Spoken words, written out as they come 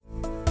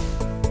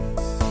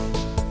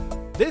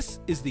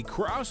This is the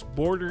Cross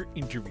Border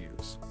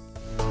Interviews.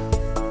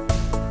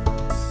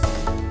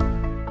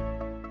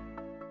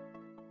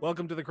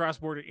 Welcome to the Cross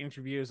Border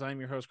Interviews. I'm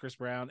your host, Chris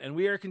Brown, and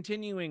we are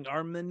continuing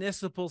our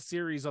municipal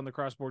series on the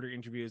Cross Border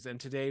Interviews. And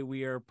today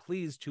we are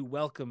pleased to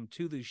welcome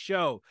to the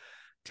show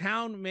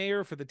Town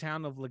Mayor for the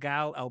town of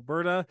Legal,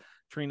 Alberta,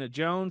 Trina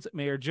Jones.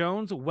 Mayor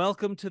Jones,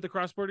 welcome to the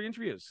Cross Border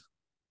Interviews.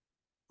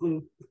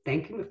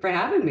 Thank you for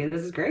having me.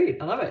 This is great.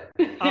 I love it.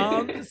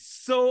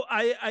 So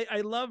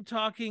I love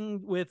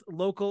talking with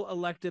local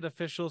elected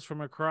officials from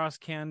across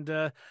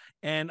Canada,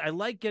 and I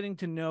like getting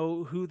to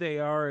know who they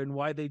are and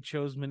why they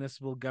chose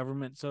municipal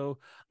government. So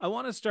I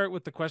want to start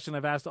with the question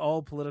I've asked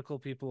all political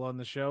people on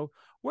the show.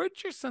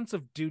 Where'd your sense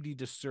of duty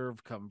to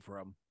serve come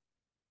from?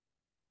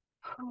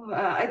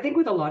 I think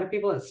with a lot of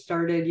people, it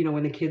started,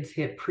 when the kids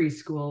hit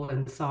preschool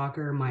and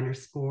soccer, minor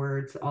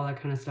sports, all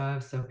that kind of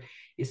stuff. So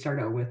you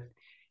start out with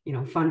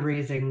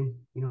fundraising,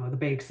 the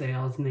bake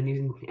sales, and then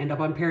you end up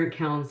on parent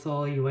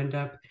council, you end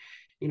up,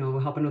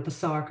 helping with the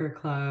soccer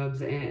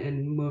clubs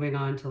and moving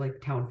on to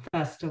like town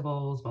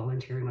festivals,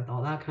 volunteering with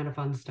all that kind of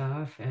fun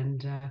stuff.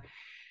 And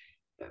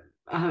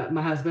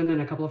my husband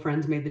and a couple of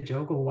friends made the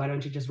joke, well, why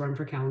don't you just run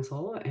for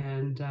council?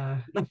 And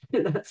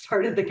that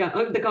started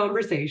the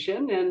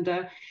conversation.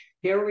 And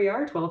here we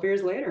are 12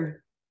 years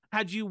later.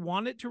 Had you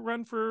wanted to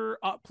run for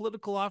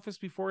political office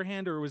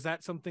beforehand, or was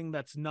that something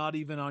that's not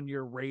even on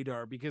your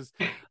radar? Because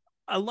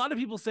a lot of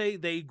people say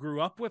they grew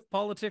up with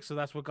politics, so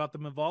that's what got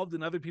them involved.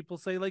 And other people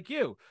say, like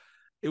you,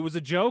 it was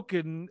a joke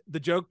and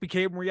the joke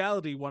became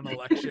reality one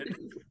election.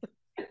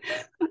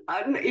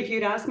 If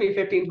you'd asked me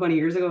 15, 20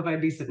 years ago if I'd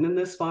be sitting in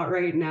this spot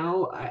right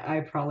now,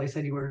 I probably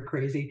said you were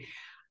crazy.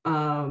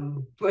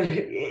 But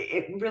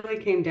it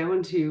really came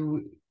down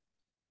to,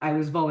 I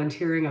was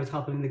volunteering, I was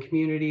helping the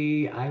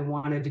community, I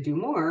wanted to do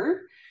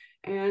more.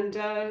 And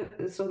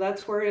so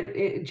that's where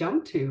it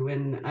jumped to.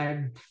 And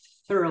I've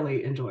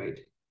thoroughly enjoyed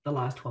the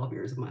last 12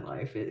 years of my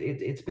life.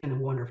 It's been a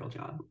wonderful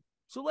job.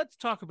 So let's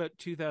talk about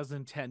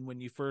 2010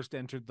 when you first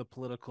entered the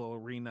political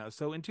arena.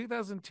 So in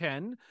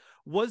 2010,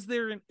 was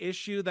there an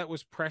issue that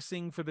was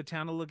pressing for the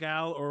town of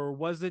Legal, or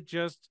was it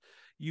just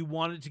you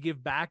wanted to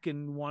give back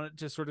and wanted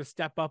to sort of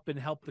step up and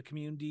help the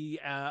community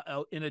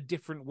in a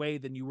different way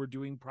than you were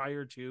doing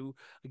prior to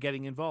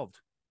getting involved?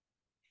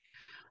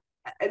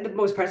 The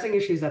most pressing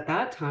issues at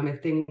that time, I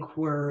think,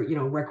 were,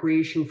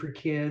 recreation for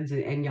kids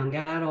and young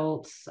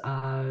adults.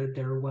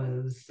 There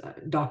was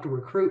doctor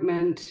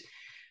recruitment.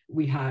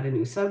 We had a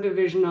new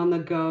subdivision on the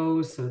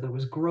go, so there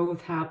was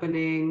growth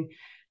happening.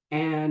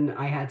 And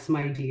I had some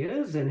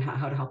ideas and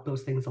how to help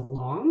those things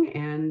along.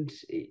 And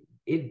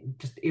it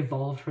just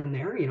evolved from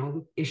there.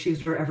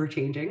 Issues are ever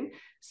changing.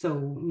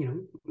 So,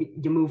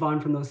 you move on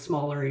from those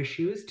smaller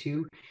issues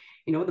to,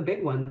 the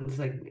big ones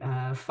like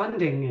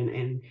funding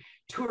and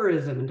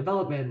tourism and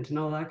development and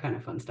all that kind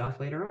of fun stuff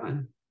later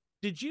on.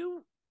 Did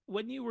you,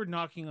 when you were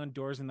knocking on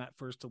doors in that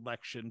first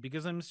election,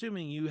 because I'm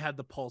assuming you had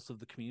the pulse of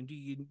the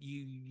community,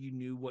 you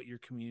knew what your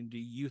community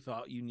you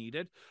thought you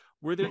needed.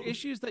 Were there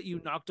issues that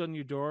you knocked on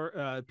your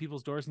door,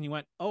 people's doors, and you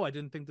went, oh, I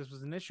didn't think this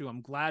was an issue.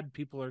 I'm glad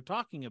people are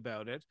talking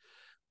about it.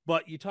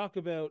 But you talk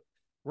about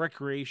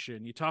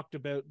recreation, you talked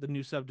about the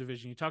new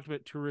subdivision, you talked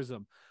about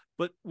tourism.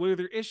 But were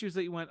there issues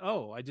that you went,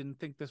 oh, I didn't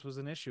think this was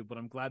an issue, but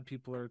I'm glad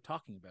people are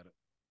talking about it?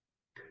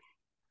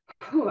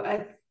 Oh,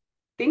 I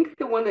think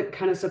the one that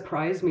kind of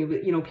surprised me,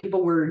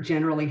 people were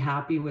generally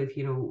happy with,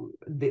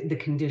 the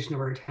condition of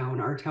our town.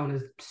 Our town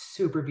is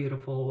super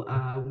beautiful.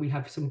 We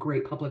have some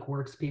great public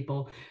works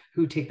people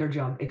who take their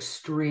job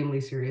extremely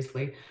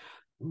seriously.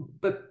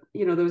 But,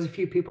 there was a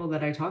few people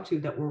that I talked to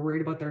that were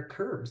worried about their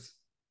curbs.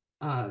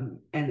 And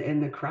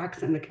the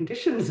cracks and the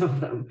conditions of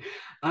them.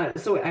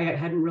 So I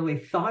hadn't really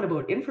thought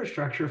about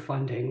infrastructure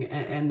funding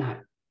and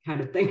that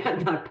kind of thing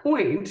at that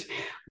point,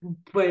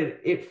 but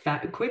it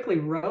quickly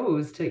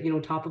rose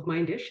to, top of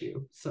mind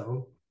issue.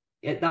 So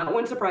that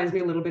one surprised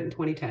me a little bit in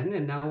 2010,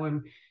 and now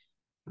I'm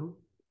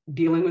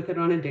dealing with it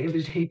on a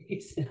day-to-day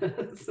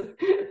basis.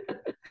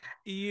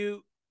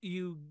 You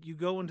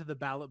go into the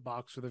ballot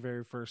box for the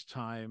very first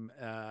time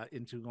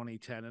in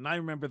 2010. And I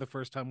remember the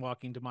first time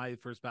walking to my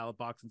first ballot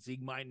box and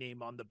seeing my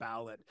name on the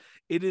ballot.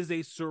 It is a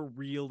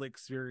surreal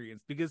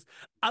experience because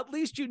at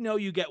least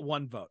you get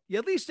one vote.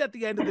 At least at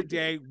the end of the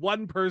day,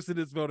 one person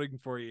is voting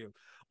for you.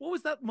 What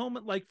was that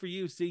moment like for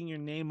you, seeing your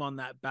name on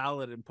that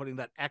ballot and putting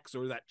that X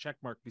or that check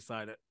mark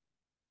beside it?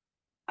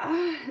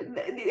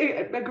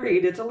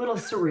 Agreed. It's a little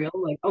surreal.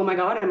 Like, oh my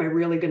God, am I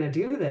really going to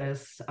do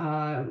this?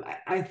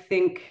 I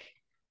think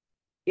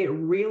it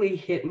really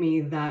hit me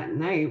that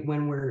night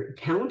when we're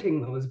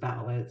counting those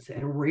ballots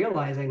and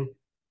realizing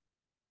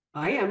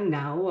I am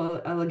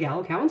now a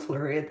Legal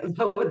councillor.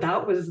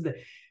 That was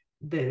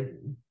the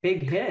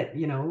big hit.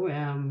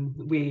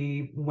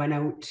 We went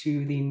out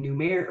to the new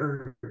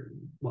mayor,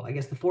 I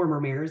guess the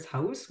former mayor's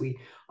house. We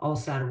all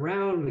sat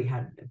around, we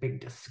had a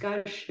big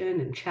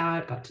discussion and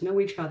chat, got to know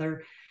each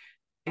other.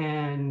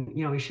 And,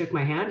 he shook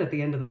my hand at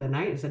the end of the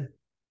night and said,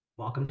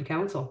 welcome to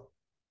council.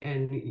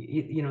 And,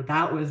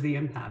 that was the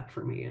impact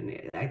for me.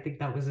 And I think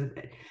that was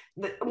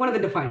one of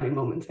the defining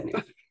moments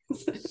anyway.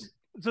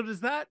 so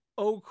does that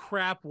oh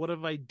crap, what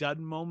have I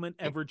done moment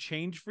ever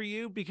change for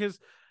you? Because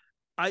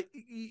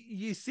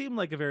you seem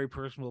like a very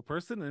personal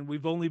person, and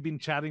we've only been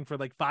chatting for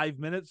like 5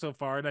 minutes so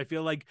far, and I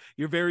feel like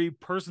you're very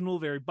personal,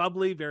 very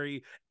bubbly,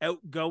 very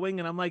outgoing,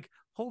 and I'm like,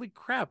 holy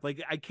crap,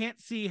 like I can't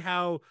see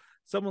how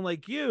someone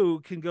like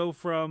you can go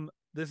from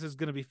this is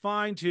going to be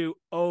fine to,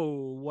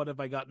 oh, what have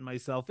I gotten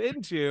myself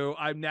into?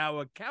 I'm now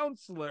a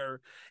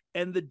counselor,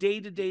 and the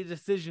day-to-day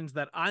decisions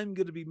that I'm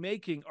going to be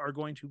making are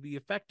going to be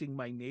affecting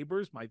my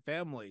neighbors, my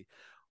family.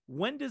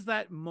 When does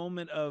that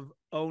moment of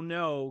oh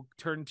no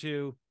turn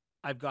to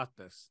I've got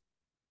this?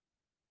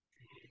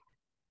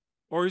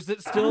 Or is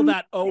it still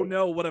that, oh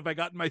no, what have I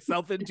gotten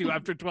myself into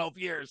after 12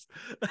 years?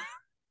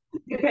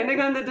 Depending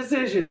on the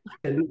decision,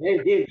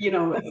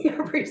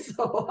 every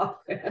so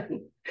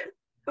often.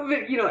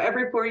 But,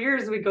 every 4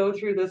 years we go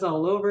through this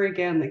all over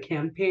again. The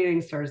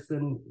campaigning starts,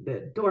 and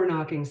the door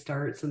knocking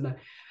starts, and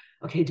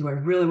okay, do I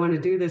really want to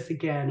do this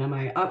again? Am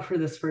I up for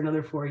this for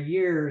another 4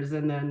 years?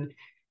 And then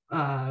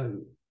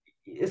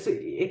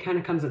it kind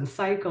of comes in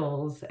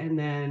cycles. And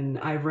then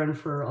I've run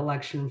for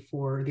election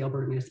for the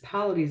Alberta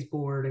Municipalities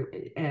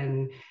Board,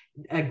 and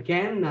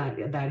again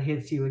that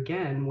hits you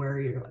again,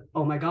 where you're like,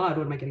 oh my God,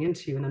 what am I getting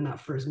into? And then that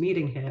first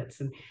meeting hits,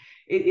 and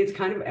it's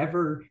kind of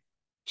ever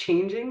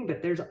changing,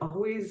 but there's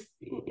always,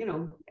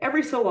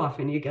 every so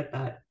often you get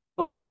that,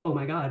 oh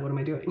my God, what am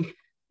I doing?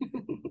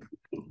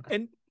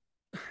 And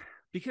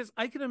because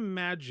I can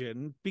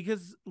imagine,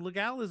 because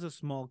Legal is a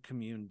small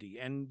community,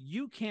 and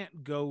you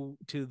can't go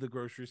to the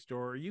grocery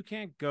store, you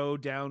can't go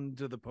down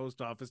to the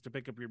post office to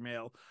pick up your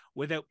mail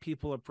without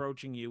people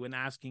approaching you and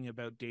asking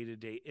about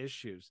day-to-day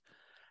issues.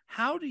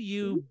 How do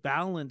you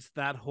balance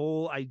that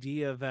whole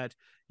idea that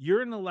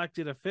you're an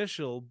elected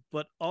official,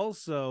 but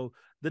also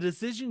the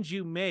decisions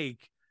you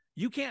make,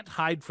 you can't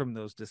hide from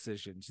those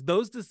decisions.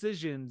 Those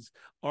decisions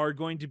are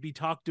going to be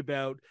talked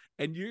about,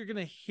 and you're going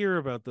to hear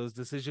about those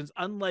decisions.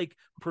 Unlike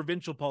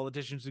provincial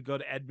politicians who go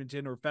to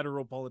Edmonton or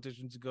federal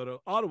politicians who go to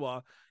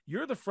Ottawa,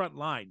 you're the front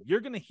line.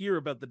 You're going to hear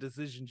about the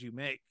decisions you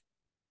make.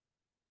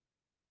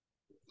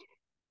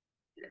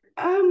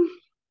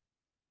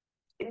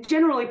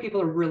 Generally,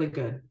 people are really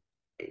good.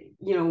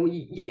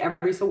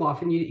 Every so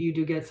often you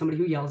do get somebody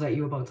who yells at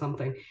you about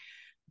something,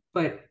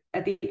 but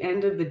at the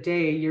end of the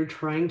day, you're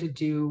trying to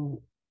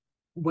do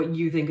what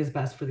you think is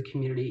best for the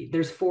community.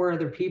 There's 4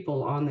 other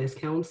people on this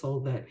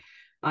council that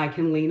I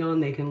can lean on.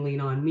 They can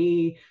lean on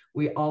me.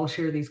 We all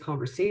share these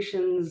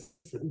conversations.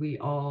 We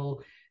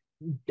all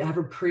have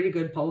a pretty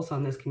good pulse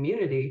on this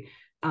community.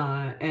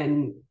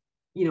 And,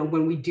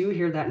 when we do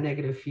hear that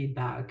negative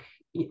feedback,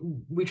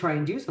 we try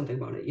and do something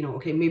about it.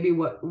 Okay, maybe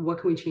what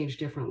can we change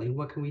differently?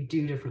 What can we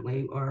do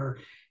differently? Or,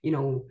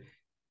 and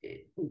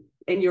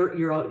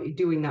you're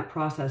doing that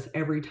process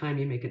every time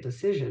you make a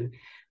decision.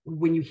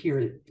 When you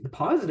hear the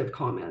positive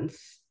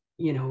comments,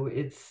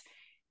 it's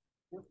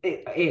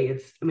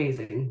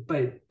amazing,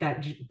 but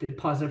the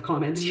positive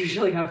comments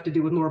usually have to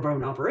do with more of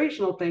an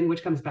operational thing,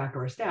 which comes back to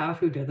our staff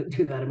who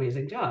do that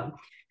amazing job.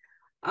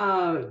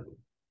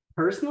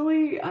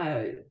 Personally,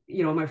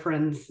 my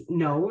friends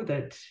know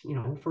that,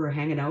 if we're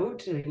hanging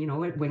out,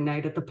 at wing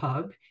night at the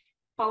pub,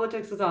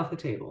 politics is off the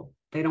table.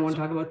 They don't want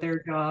to talk about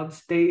their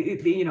jobs.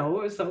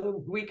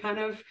 So we kind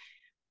of,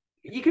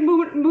 you can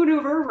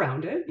maneuver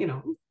around it,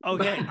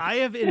 Okay, I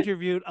have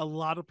interviewed a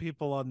lot of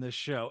people on this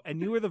show,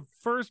 and you were the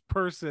first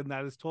person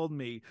that has told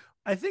me,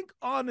 I think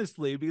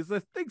honestly, because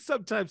I think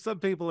sometimes some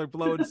people are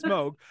blowing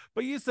smoke,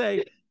 but you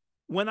say,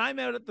 when I'm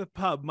out at the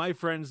pub, my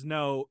friends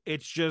know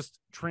it's just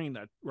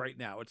Trina right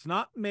now. It's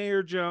not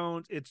Mayor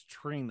Jones, it's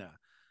Trina.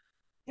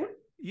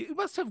 You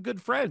must have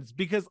good friends,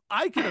 because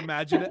I can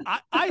imagine it.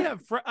 I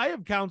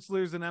have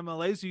counselors and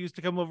MLAs who used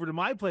to come over to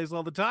my place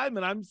all the time,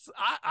 and I'm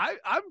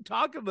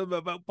talking to them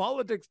about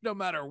politics no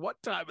matter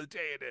what time of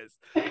day it is.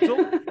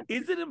 So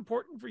is it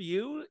important for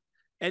you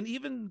and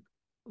even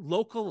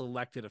local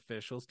elected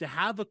officials to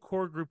have a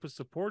core group of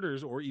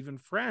supporters or even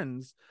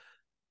friends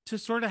to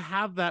sort of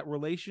have that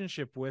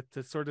relationship with,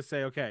 to sort of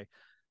say, okay,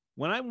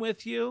 when I'm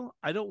with you,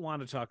 I don't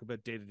want to talk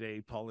about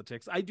day-to-day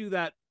politics. I do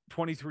that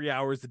 23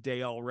 hours a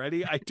day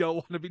already. I don't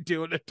want to be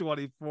doing it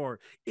 24.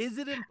 Is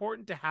it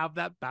important to have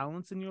that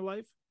balance in your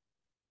life?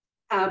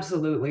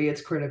 Absolutely. It's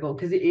critical,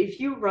 because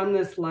if you run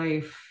this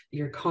life,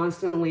 you're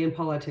constantly in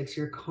politics,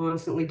 you're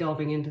constantly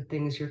delving into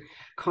things, you're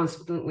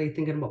constantly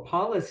thinking about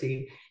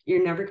policy,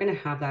 you're never going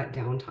to have that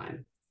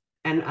downtime.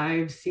 And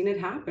I've seen it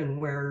happen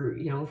where,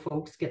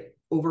 folks get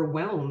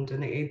overwhelmed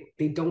and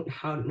they don't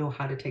know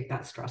how to take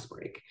that stress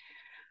break.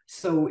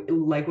 So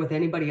like with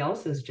anybody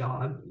else's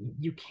job,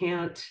 you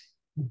can't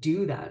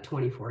do that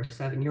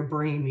 24/7. Your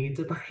brain needs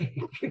a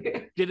break.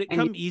 Did it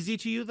come easy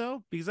to you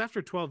though? Because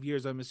after 12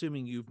 years, I'm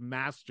assuming you've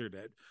mastered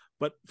it.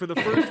 But for the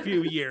first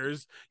few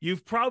years,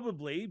 you've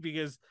probably,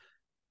 because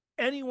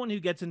anyone who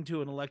gets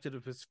into an elected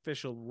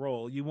official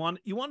role, you want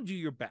to do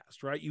your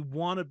best, right? You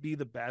want to be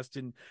the best,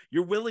 and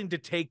you're willing to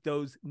take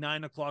those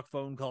 9 o'clock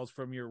phone calls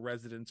from your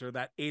residents, or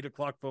that 8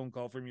 o'clock phone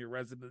call from your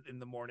resident in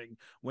the morning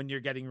when you're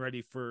getting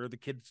ready for the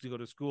kids to go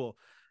to school.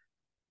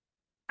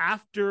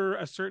 after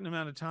a certain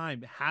amount of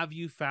time, have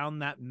you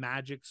found that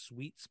magic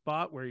sweet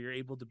spot where you're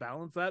able to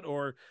balance that?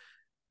 Or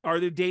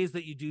are there days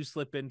that you do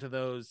slip into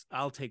those,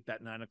 I'll take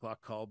that 9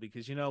 o'clock call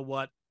because you know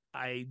what?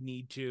 I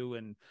need to,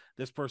 and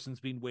this person's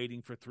been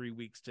waiting for 3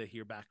 weeks to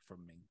hear back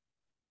from me.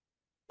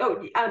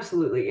 Oh,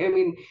 absolutely. I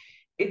mean,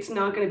 it's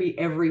not going to be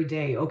every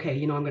day. Okay,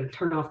 I'm going to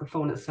turn off the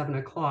phone at 7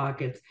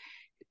 o'clock. It's,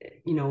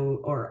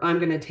 or I'm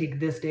going to take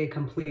this day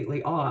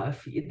completely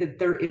off.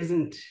 There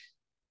isn't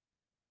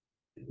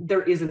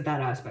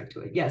that aspect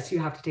to it. Yes, you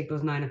have to take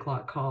those 9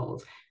 o'clock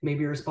calls.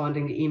 Maybe you're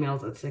responding to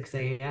emails at 6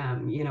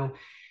 a.m.,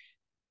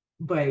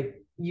 but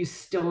you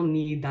still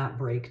need that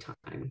break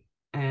time.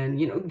 And,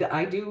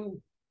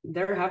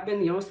 there have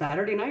been,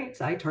 Saturday nights,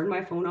 I turn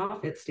my phone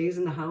off, it stays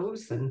in the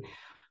house, and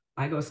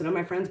I go sit on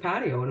my friend's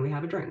patio and we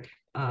have a drink.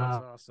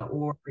 That's awesome.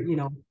 Or,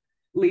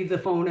 leave the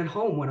phone at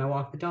home when I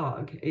walk the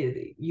dog.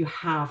 You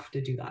have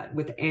to do that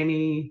with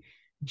any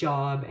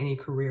job, any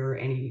career,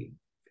 any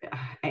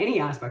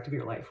aspect of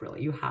your life,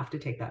 really. You have to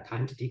take that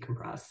time to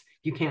decompress.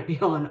 You can't be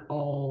on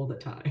all the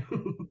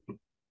time.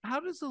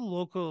 How does the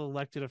local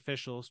elected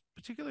officials,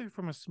 particularly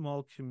from a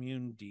small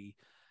community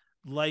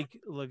like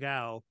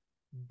Legal,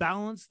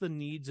 balance the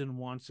needs and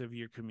wants of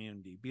your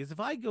community? Because if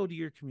I go to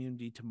your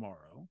community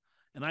tomorrow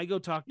and I go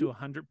talk to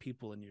 100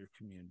 people in your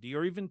community,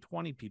 or even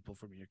 20 people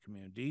from your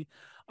community,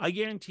 I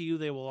guarantee you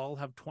they will all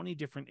have 20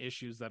 different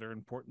issues that are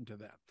important to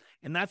them.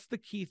 And that's the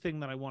key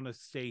thing that I want to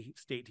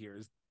state here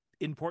is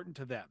important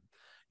to them.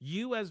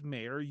 You as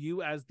mayor,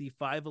 you as the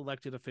 5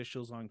 elected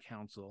officials on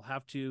council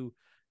have to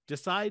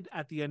decide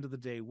at the end of the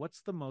day,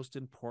 what's the most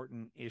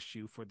important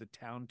issue for the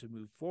town to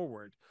move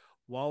forward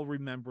while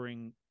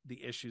remembering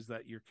the issues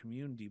that your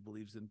community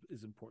believes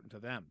is important to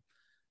them.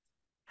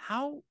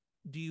 How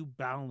do you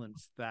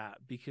balance that?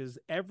 Because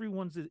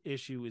everyone's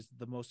issue is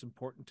the most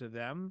important to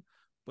them,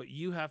 but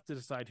you have to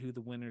decide who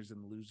the winners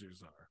and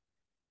losers are.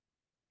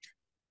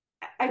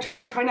 I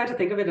try not to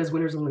think of it as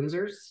winners and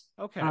losers.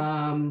 Okay.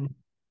 I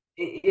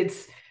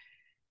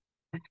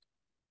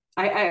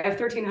have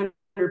 1,300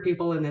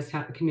 people in this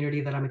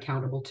community that I'm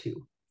accountable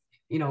to.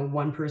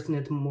 One person,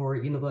 it's more,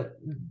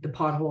 the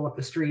pothole up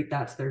the street,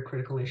 that's their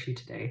critical issue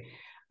today.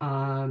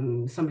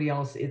 Somebody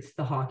else, it's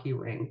the hockey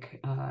rink.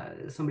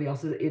 Somebody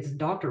else, it's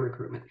doctor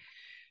recruitment.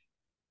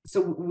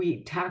 So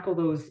we tackle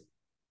those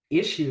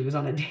issues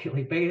on a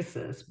daily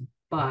basis.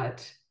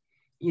 But,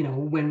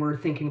 when we're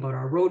thinking about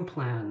our road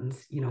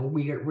plans,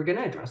 we're going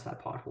to address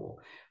that pothole.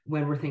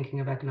 When we're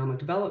thinking of economic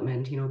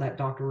development, that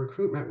doctor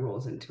recruitment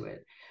rolls into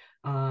it.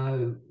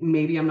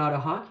 Maybe I'm not a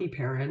hockey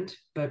parent,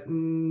 but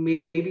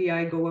maybe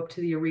I go up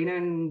to the arena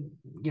and,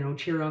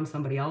 cheer on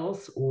somebody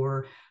else,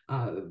 or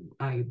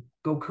I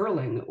go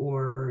curling,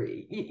 or,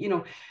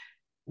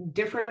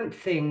 different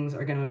things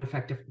are going to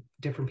affect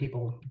different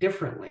people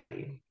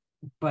differently.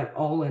 But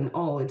all in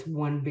all, it's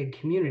one big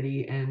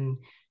community. And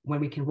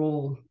when we can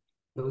roll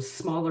those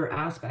smaller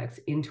aspects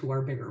into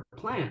our bigger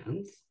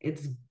plans,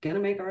 it's going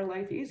to make our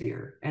life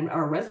easier and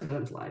our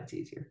residents' lives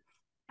easier.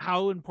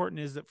 How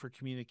important is it for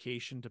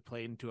communication to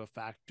play into a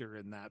factor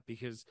in that?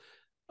 Because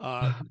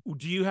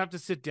do you have to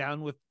sit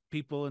down with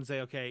people and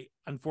say, okay,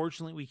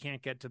 unfortunately, we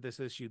can't get to this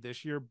issue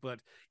this year, but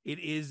it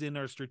is in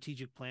our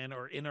strategic plan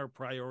or in our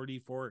priority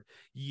for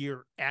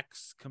year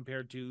X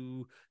compared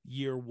to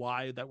year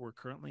Y that we're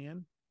currently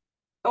in?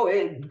 Oh,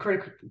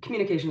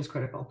 communication is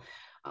critical.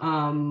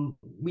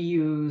 We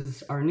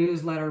use our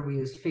newsletter, we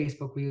use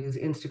Facebook, we use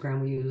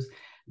Instagram, we use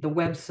the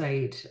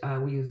website,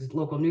 we use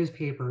local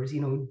newspapers,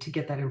 to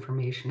get that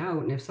information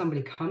out. And if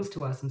somebody comes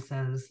to us and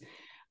says,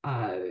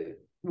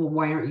 well,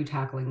 why aren't you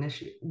tackling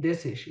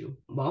this issue?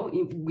 Well,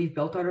 we've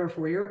built out our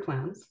 4-year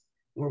plans.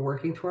 We're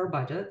working through our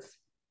budgets.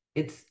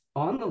 It's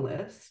on the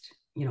list,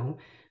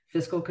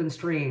 fiscal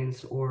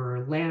constraints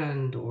or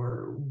land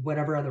or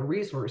whatever other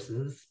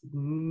resources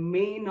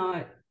may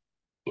not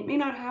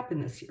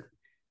happen this year,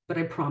 but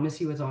I promise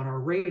you it's on our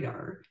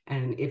radar.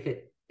 And if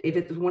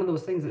it's one of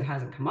those things that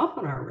hasn't come up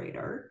on our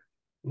radar,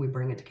 we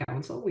bring it to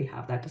council, we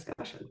have that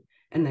discussion,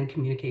 and then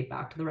communicate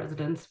back to the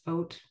residents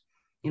about,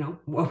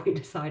 what we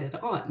decided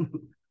on.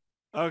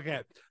 Okay.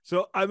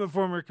 So I'm a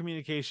former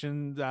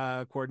communication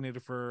coordinator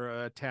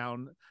for a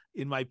town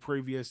in my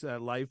previous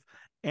life.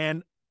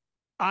 And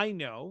I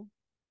know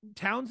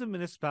towns and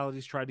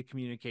municipalities try to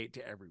communicate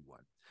to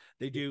everyone.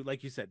 They do,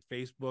 like you said,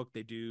 Facebook,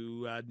 they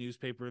do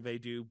newspaper, they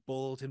do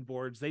bulletin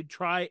boards. They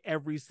try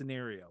every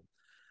scenario.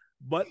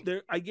 But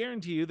I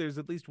guarantee you there's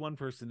at least one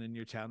person in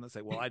your town that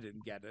say, well, I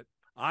didn't get it.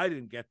 I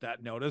didn't get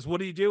that notice.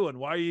 What are you doing?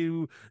 Why are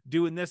you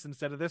doing this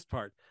instead of this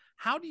part?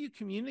 How do you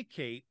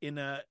communicate in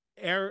a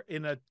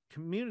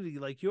community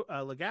like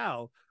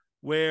Legal,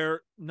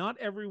 where not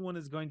everyone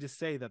is going to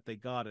say that they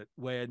got it,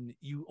 when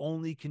you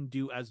only can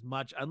do as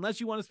much? Unless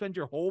you want to spend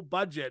your whole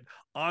budget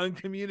on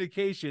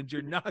communications,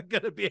 you're not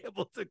going to be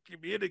able to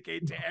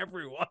communicate to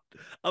everyone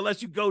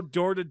unless you go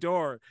door to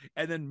door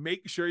and then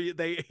make sure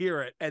they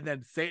hear it and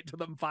then say it to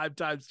them 5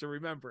 times to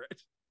remember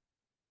it.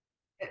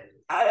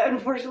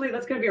 Unfortunately,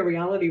 that's going to be a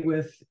reality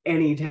with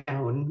any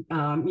town.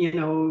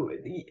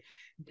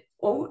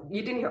 Oh,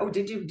 you didn't hear? Oh,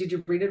 did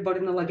you read it about it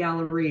in the La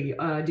Gallery?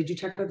 Did you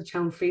check out the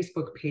town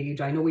Facebook page?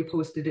 I know we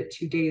posted it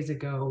 2 days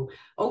ago.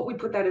 Oh, we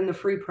put that in the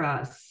free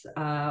press.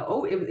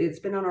 It's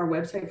been on our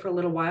website for a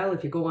little while.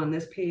 If you go on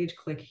this page,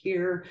 click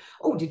here.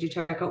 Oh, did you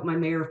check out my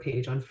mayor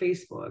page on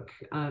Facebook?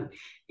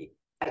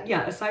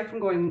 Yeah, aside from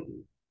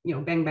going,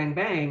 bang, bang,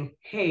 bang,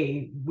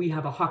 hey, we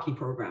have a hockey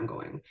program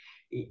going.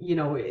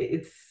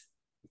 It's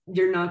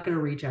you're not going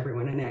to reach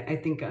everyone, and I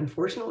think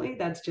unfortunately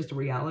that's just a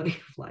reality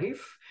of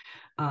life.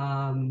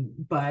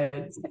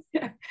 But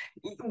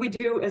we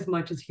do as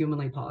much as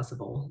humanly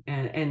possible.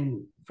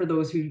 And for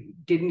those who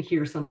didn't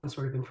hear some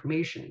sort of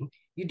information,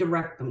 you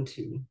direct them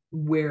to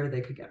where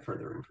they could get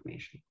further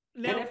information.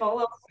 Now, and if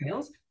all else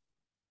fails,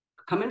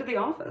 come into the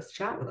office,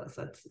 chat with us.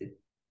 That's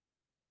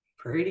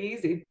pretty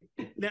easy.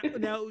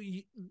 now,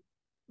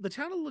 the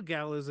town of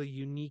Legal is a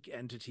unique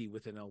entity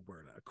within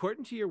Alberta.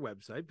 According to your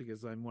website,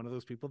 because I'm one of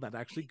those people that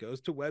actually goes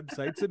to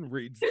websites and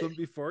reads them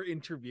before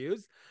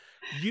interviews,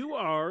 you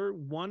are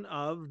one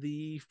of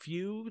the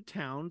few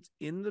towns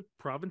in the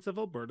province of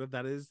Alberta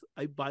that is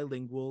a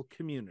bilingual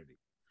community.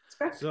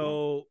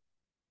 So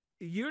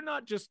you're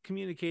not just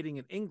communicating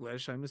in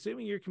English. I'm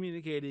assuming you're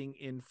communicating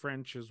in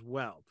French as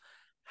well.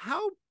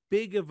 How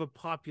big of a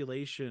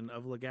population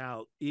of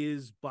Legal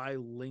is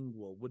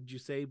bilingual? Would you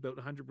say about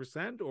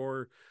 100%,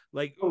 or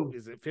like,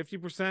 is it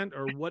 50%,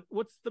 or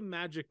what's the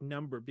magic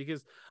number?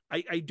 Because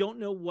I don't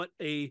know what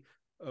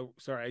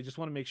sorry, I just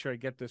want to make sure I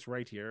get this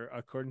right here.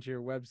 According to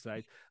your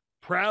website,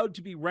 proud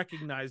to be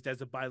recognized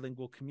as a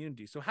bilingual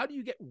community. So how do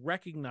you get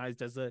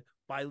recognized as a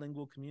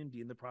bilingual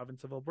community in the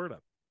province of Alberta?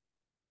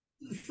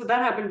 So that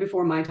happened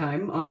before my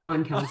time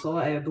on council.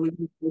 I believe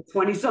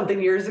 20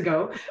 something years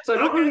ago. So I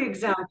don't know the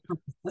exact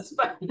process,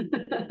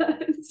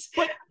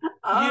 but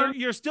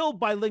you're still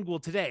bilingual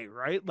today,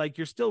 right? Like,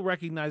 you're still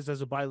recognized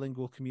as a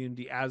bilingual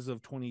community as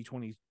of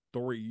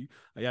 2023.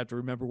 I have to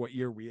remember what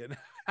year we in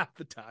at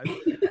the time.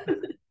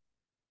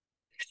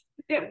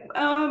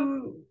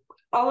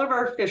 All of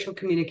our official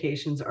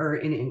communications are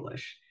in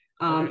English.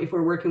 Okay. If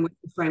we're working with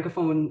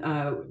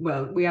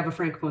Francophone, we have a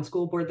Francophone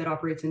school board that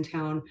operates in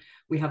town.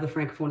 We have the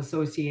Francophone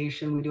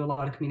Association. We do a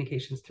lot of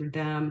communications through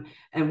them,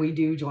 and we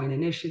do joint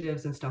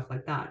initiatives and stuff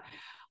like that.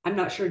 I'm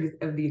not sure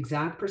of the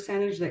exact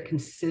percentage that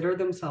consider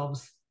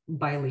themselves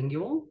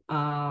bilingual,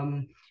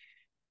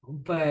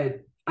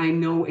 but I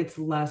know it's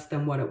less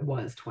than what it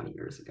was 20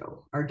 years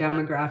ago. Our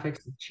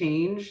demographics have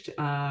changed.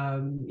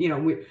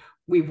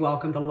 We've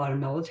welcomed a lot of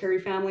military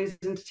families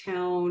into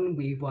town.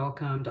 We've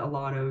welcomed a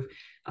lot of,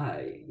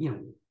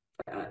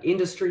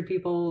 industry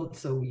people.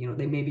 So,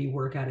 they maybe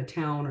work out of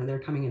town or they're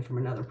coming in from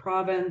another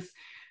province.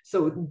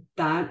 So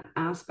that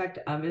aspect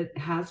of it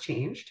has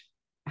changed.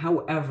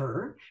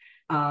 However,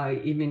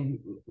 even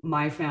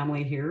my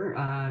family here,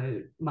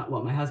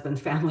 my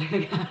husband's family, I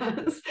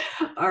guess,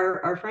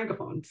 are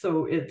Francophone.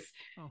 So it's,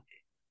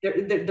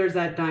 there's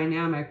that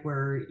dynamic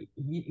where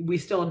we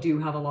still do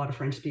have a lot of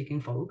French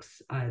speaking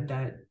folks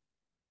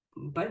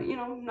but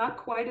not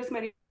quite as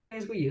many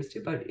as we used to,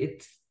 but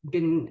it's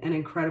been an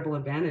incredible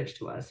advantage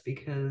to us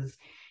because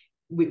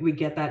we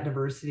get that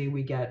diversity.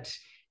 We get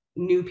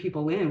new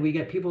people in, we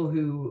get people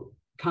who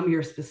come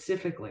here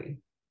specifically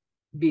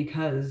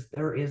because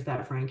there is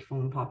that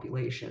Francophone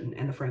population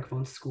and the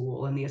Francophone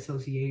school and the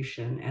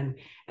association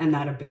and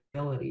that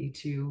ability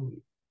to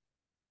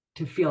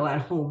feel at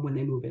home when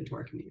they move into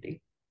our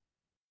community.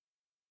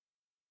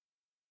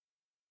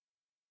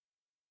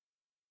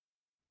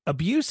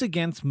 Abuse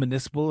against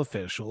municipal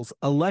officials,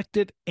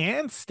 elected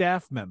and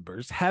staff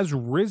members, has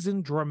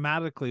risen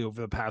dramatically over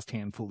the past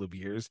handful of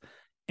years,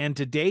 and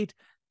to date,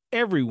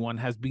 everyone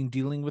has been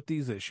dealing with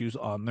these issues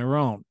on their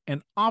own,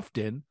 and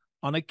often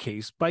on a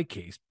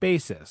case-by-case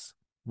basis.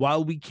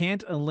 While we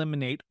can't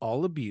eliminate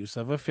all abuse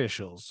of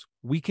officials,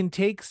 we can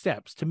take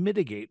steps to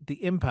mitigate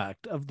the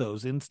impact of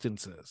those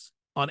instances.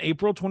 On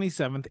April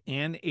 27th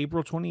and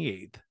April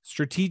 28th,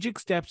 Strategic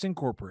Steps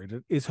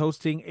Incorporated is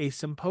hosting a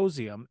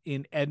symposium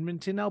in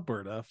Edmonton,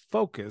 Alberta,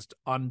 focused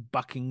on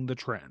bucking the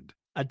trend.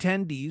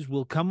 Attendees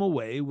will come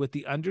away with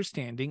the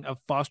understanding of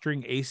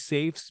fostering a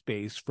safe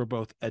space for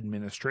both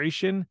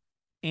administration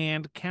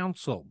and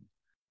council.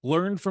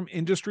 Learn from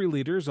industry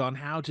leaders on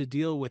how to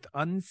deal with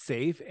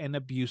unsafe and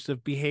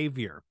abusive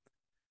behavior,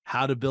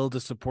 how to build a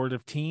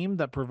supportive team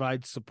that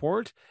provides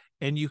support,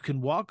 and you can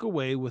walk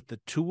away with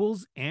the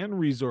tools and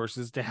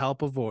resources to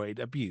help avoid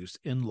abuse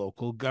in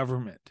local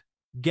government.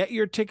 Get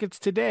your tickets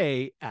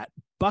today at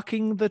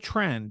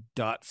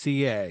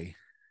buckingthetrend.ca.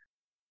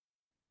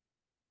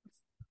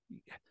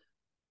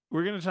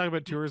 We're going to talk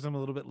about tourism a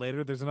little bit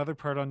later. There's another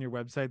part on your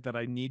website that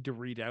I need to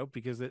read out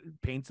because it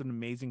paints an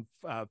amazing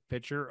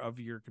picture of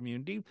your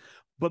community.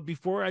 But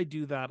before I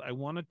do that, I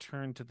want to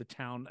turn to the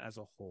town as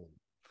a whole.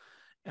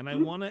 And I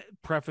want to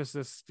preface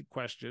this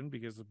question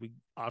because we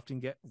often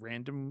get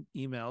random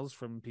emails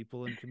from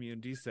people in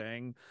communities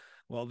saying,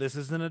 well, this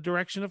isn't a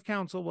direction of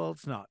council. Well,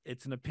 it's not.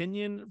 It's an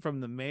opinion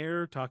from the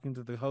mayor talking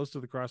to the host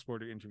of the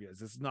cross-border interviews.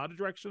 This is not a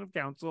direction of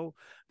council.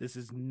 This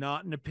is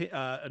not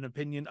an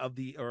opinion of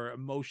or a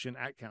motion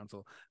at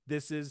council.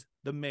 This is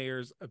the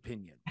mayor's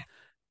opinion.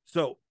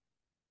 So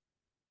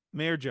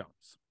Mayor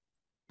Jones,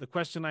 the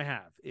question I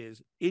have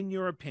is, in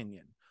your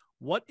opinion,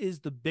 what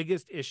is the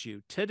biggest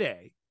issue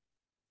today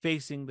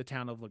facing the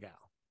town of Legal?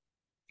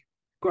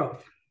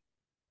 Growth.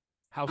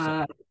 How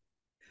so?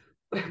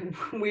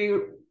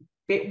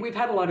 We've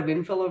had a lot of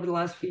infill over the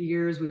last few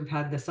years. We've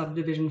had the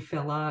subdivision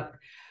fill up.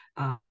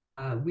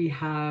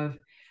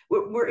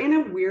 We're in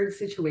a weird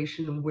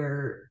situation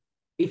where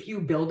if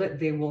you build it,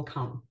 they will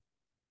come.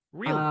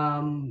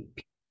 Really?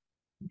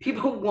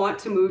 People want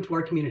to move to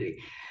our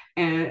community,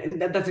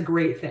 and that's a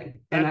great thing.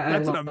 And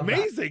that's an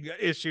amazing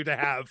issue to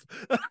have.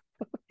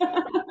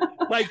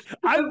 Like,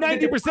 I'm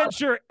 90%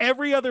 sure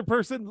every other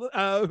person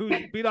who's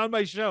been on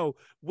my show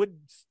would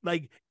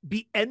like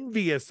be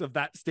envious of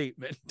that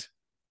statement.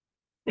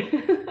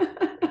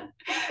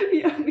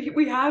 Yeah,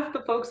 we have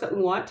the folks that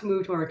want to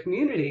move to our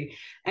community,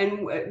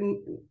 and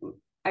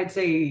I'd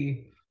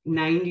say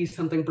 90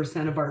 something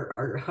percent of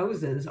our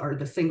houses are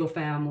the single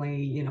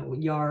family,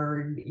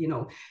 yard,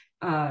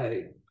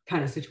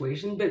 kind of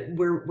situation, but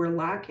we're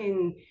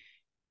lacking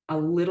a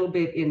little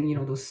bit in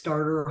those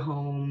starter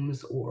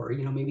homes, or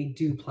maybe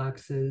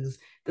duplexes,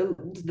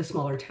 the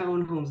smaller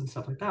townhomes and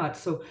stuff like that.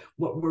 So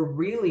what we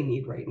really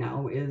need right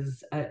now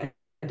is a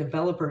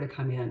developer to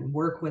come in,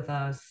 work with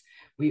us.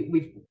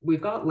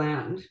 We've got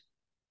land,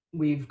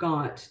 we've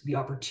got the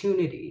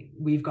opportunity,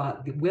 we've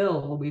got the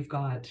will, we've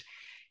got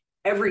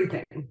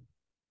everything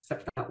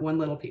except for that one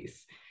little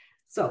piece.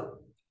 So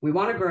we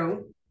want to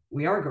grow,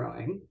 we are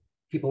growing,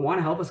 people want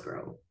to help us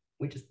grow.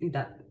 We just need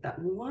that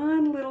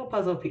one little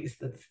puzzle piece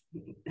that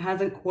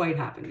hasn't quite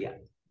happened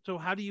yet. So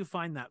how do you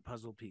find that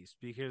puzzle piece?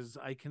 Because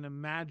I can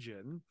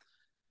imagine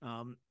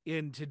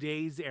in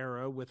today's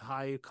era with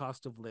high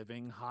cost of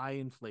living, high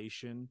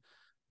inflation,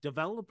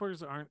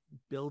 developers aren't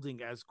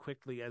building as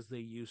quickly as they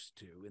used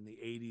to in the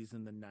 80s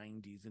and the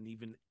 90s and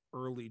even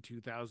early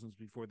 2000s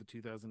before the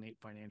 2008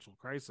 financial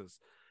crisis.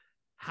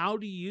 How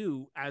do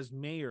you, as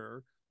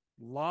mayor,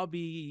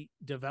 lobby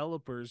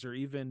developers or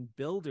even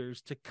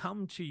builders to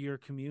come to your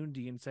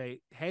community and say,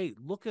 hey,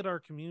 look at our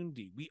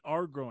community, we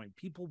are growing,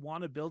 people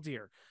want to build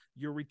here,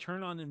 your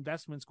return on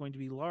investment is going to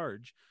be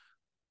large,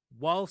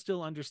 while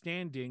still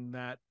understanding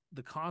that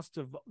the cost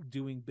of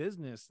doing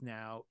business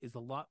now is a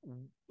lot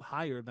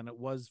higher than it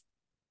was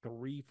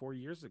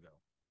 3-4 years ago?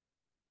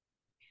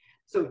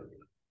 So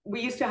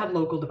we used to have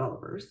local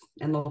developers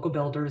and local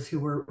builders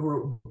who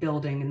were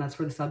building, and that's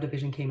where the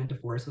subdivision came into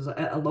force. It was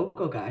a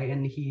local guy,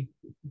 and he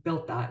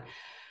built that.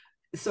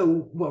 So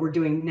what we're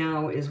doing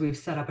now is we've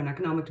set up an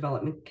economic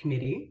development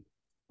committee.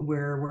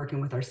 We're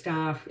working with our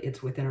staff.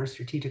 It's within our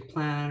strategic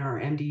plan, our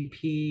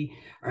MDP,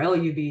 our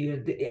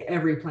LUB,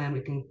 every plan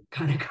we can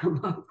kind of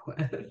come up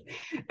with.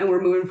 And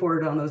we're moving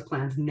forward on those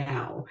plans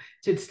now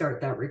to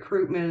start that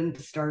recruitment,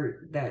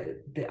 start that,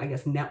 I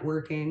guess,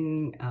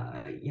 networking,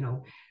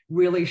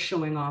 really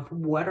showing off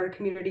what our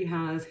community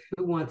has,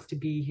 who wants to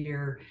be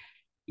here.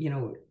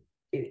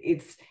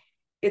 It's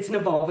an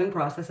evolving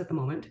process at the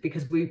moment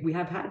because we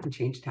have had to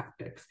change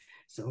tactics.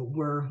 So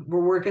we're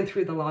working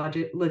through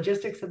the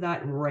logistics of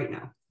that right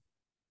now.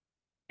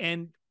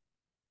 And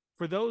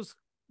for those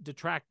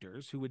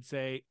detractors who would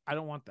say, I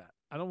don't want that,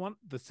 I don't want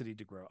the city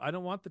to grow, I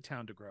don't want the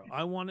town to grow,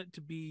 I want it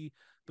to be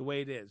the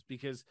way it is,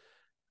 because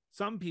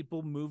some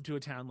people move to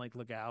a town like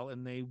Legal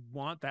and they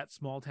want that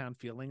small town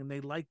feeling and they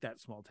like that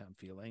small town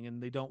feeling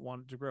and they don't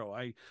want it to grow.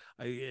 I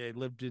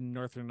lived in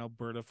northern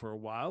Alberta for a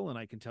while, and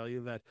I can tell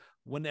you that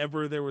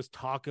whenever there was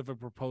talk of a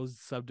proposed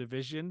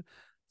subdivision,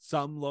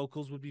 some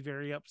locals would be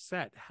very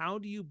upset. How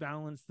do you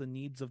balance the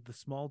needs of the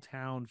small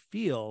town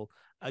feel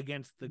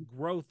against the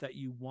growth that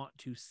you want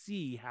to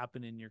see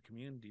happen in your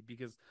community?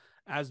 Because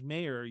as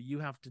mayor, you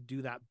have to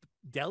do that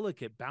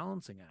delicate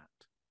balancing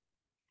act.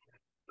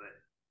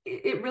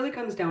 It really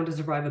comes down to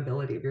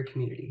survivability of your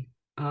community.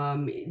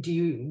 Do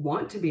you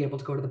want to be able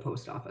to go to the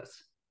post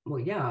office? Well,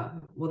 yeah.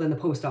 Well, then the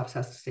post office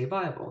has to stay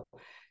viable. Do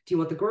you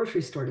want the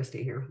grocery store to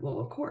stay here? Well,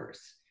 of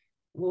course.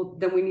 Well,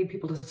 then we need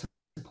people to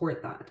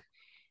support that.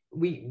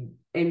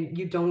 And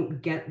you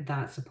don't get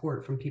that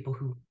support from people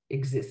who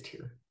exist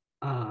here.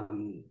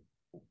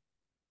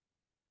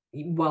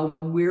 While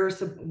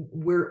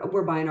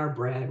we're buying our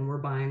bread and we're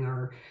buying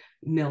our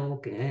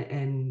milk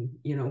and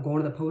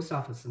going to the post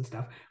office and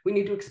stuff, we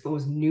need to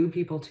expose new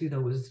people to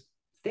those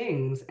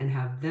things and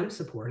have them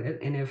support it.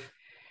 And if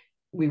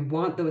we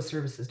want those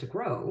services to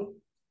grow,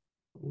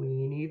 we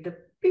need the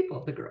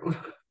people to grow.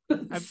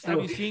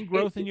 Have you seen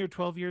growth in your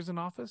 12 years in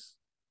office?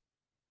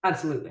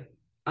 Absolutely.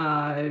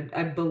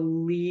 I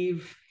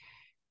believe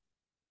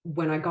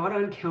when I got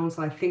on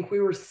council, I think we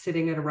were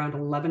sitting at around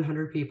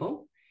 1,100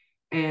 people,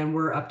 and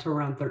we're up to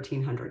around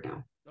 1,300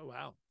 now. Oh,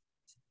 wow.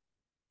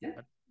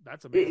 Yeah.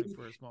 That's amazing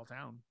for a small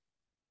town.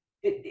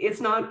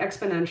 It's not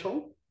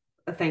exponential,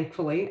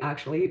 thankfully,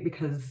 actually,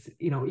 because,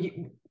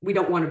 we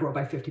don't want to grow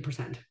by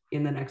 50%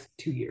 in the next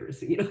 2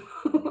 years,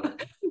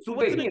 So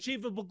what's an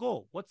achievable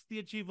goal? What's the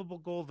achievable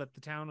goal that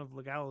the town of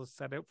Legal has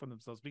set out for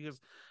themselves?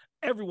 Because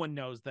everyone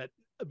knows that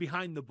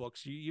behind the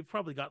books, you've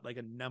probably got like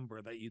a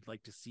number that you'd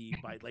like to see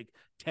by like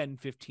 10,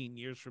 15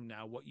 years from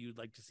now, what you'd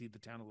like to see the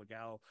town of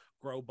Legal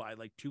grow by,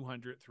 like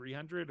 200,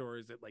 300, or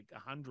is it like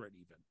 100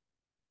 even?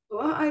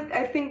 Well,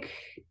 I think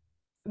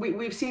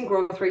we've seen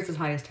growth rates as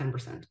high as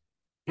 10%,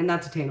 and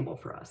that's attainable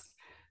for us.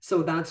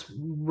 So that's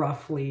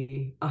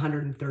roughly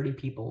 130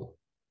 people.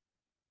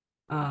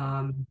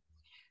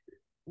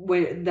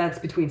 When that's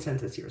between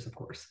census years, of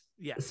course.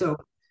 Yeah. So,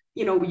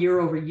 year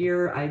over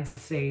year, I'd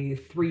say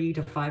 3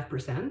 to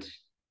 5%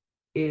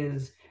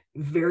 is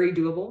very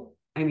doable.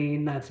 I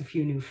mean, that's a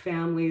few new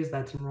families,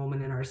 that's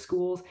enrollment in our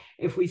schools.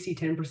 If we see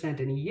 10%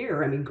 in a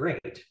year, I mean,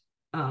 great.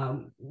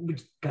 We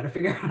just got to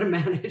figure out how to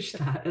manage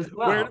that as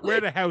well.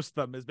 Where to house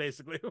them is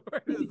basically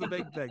is the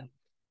big thing.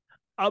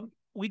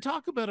 We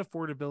talk about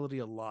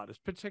affordability a lot, it's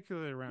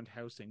particularly around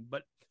housing,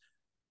 but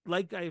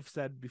like I've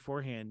said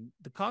beforehand,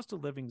 the cost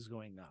of living is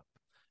going up.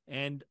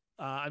 And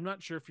I'm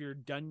not sure if you're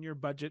done your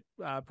budget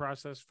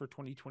process for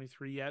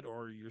 2023 yet,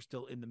 or you're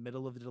still in the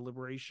middle of the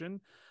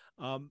deliberation.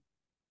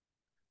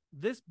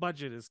 This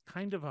budget is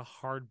kind of a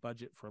hard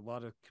budget for a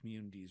lot of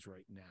communities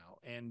right now.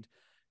 And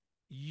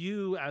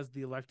you, as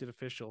the elected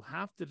official,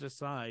 have to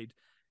decide,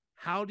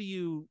 how do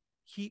you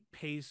keep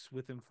pace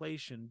with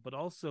inflation, but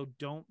also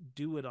don't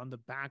do it on the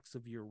backs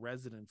of your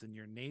residents and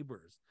your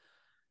neighbors?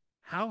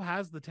 How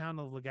has the town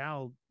of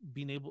Legal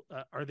been able,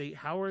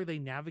 how are they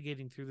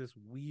navigating through this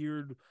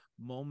weird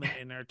moment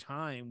in our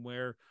time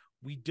where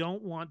we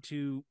don't want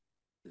to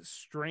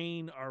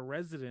strain our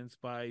residents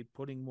by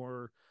putting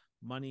more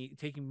money,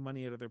 taking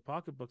money out of their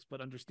pocketbooks, but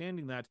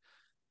understanding that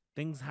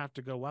things have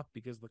to go up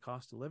because the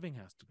cost of living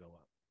has to go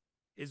up,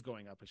 is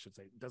going up, I should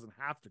say. It doesn't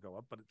have to go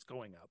up, but it's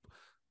going up.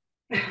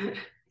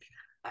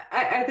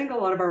 I think a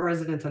lot of our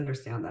residents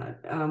understand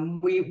that.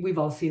 We've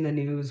all seen the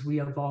news. We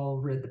have all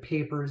read the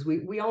papers.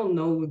 We all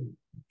know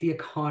the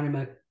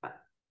economic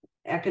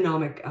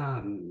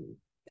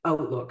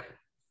outlook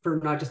for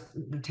not just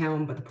the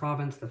town, but the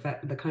province,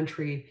 the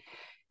country.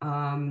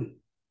 And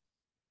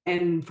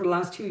for the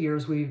last 2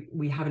 years,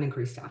 we haven't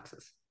increased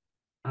taxes.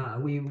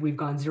 We've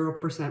gone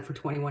 0% for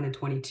 21 and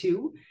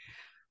 22.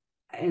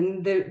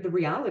 And the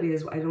reality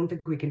is, I don't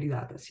think we can do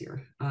that this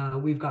year.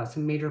 We've got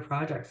some major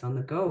projects on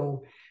the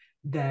go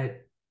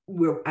that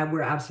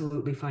we're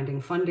absolutely finding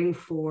funding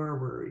for.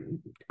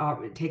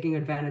 We're taking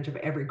advantage of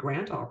every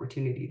grant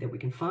opportunity that we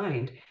can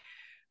find.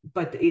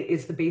 But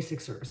it's the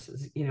basic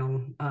services.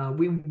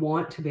 We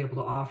want to be able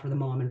to offer the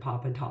mom and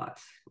pop and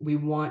tots. We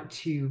want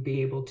to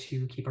be able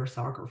to keep our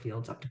soccer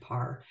fields up to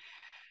par.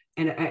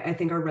 And I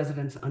think our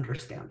residents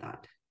understand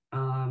that.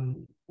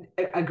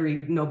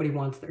 Agreed, nobody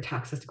wants their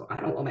taxes to go. I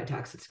don't want my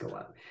taxes to go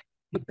up.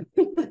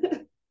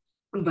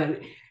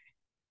 But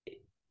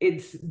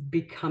it's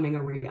becoming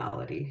a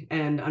reality.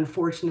 And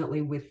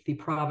unfortunately, with the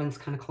province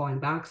kind of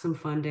clawing back some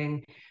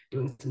funding,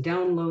 doing some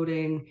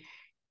downloading,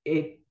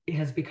 it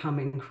has become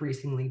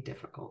increasingly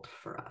difficult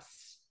for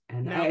us.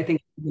 And now, I think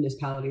the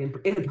municipality in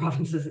the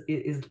province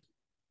is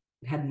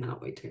heading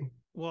that way too.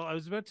 Well, I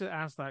was about to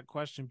ask that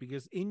question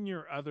because in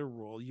your other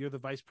role, you're the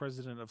vice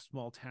president of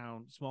Small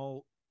Towns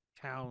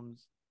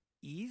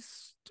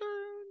Eastern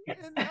in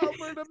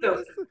Alberta.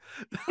 So,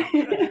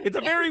 it's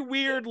a very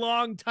weird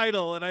long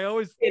title, and I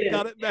always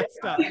got it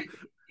messed up.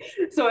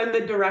 So I'm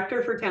the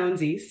director for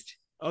Towns East.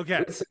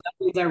 Okay. So that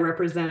means I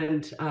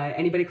represent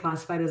anybody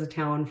classified as a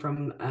town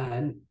from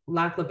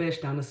Lac La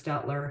Biche down to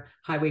Stettler,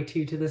 Highway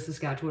 2 to the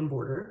Saskatchewan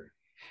border.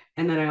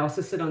 And then I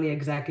also sit on the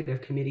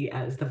executive committee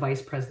as the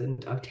vice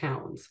president of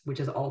towns, which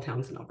is all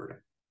towns in Alberta.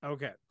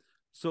 Okay.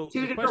 So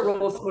 2 different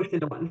roles pushed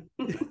into one.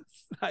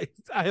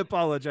 I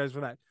apologize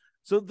for that.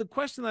 So the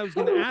question I was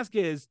going to ask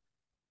is,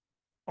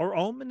 are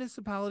all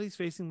municipalities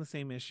facing the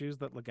same issues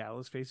that Legal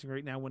is facing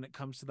right now when it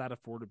comes to that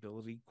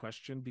affordability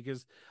question?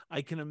 Because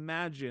I can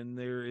imagine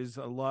there is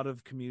a lot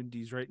of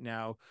communities right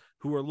now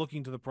who are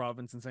looking to the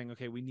province and saying,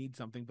 okay, we need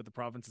something, but the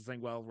province is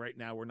saying, well, right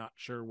now we're not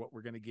sure what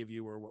we're going to give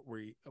you or what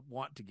we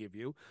want to give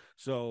you.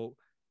 So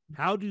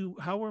how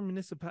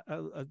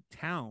are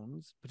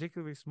towns,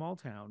 particularly small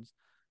towns,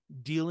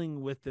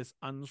 dealing with this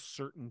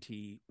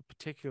uncertainty,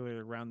 particularly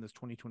around this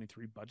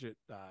 2023 budget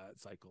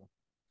cycle?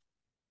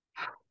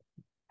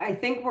 I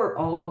think we're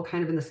all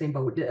kind of in the same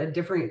boat,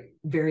 different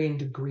varying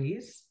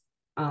degrees.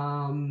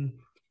 And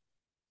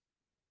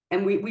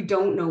we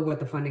don't know what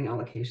the funding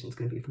allocation is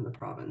going to be from the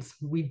province.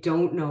 We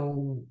don't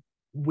know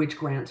which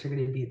grants are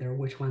going to be there,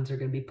 which ones are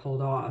going to be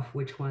pulled off,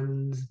 which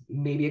ones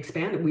maybe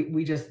expanded.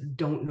 We just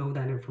don't know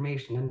that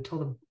information until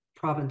the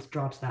province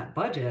drops that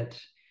budget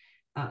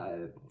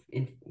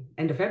in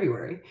end of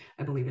February,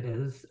 I believe it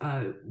is.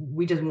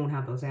 We just won't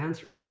have those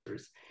answers.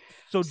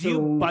 So do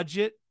you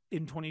budget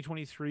in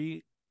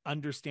 2023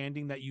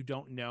 understanding that you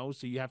don't know,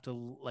 so you have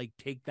to like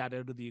take that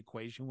out of the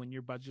equation when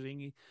you're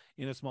budgeting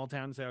in a small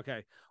town and say,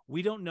 okay,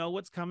 we don't know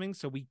what's coming,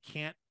 so we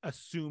can't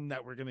assume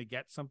that we're going to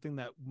get something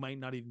that might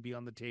not even be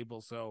on the table.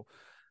 So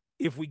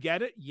if we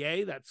get it,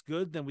 yay, that's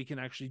good, then we can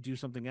actually do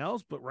something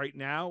else. But right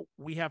now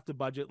we have to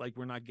budget like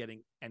we're not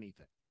getting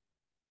anything.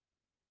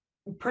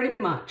 Pretty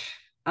much.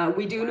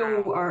 We do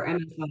know Wow. our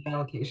MSF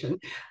allocation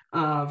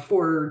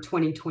for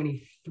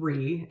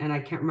 2023, and I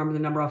can't remember the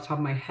number off the top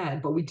of my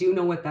head, but we do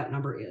know what that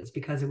number is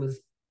because it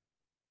was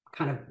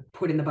kind of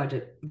put in the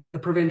budget, the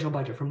provincial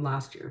budget from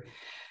last year.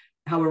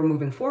 However,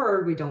 moving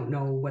forward, we don't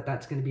know what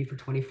that's going to be for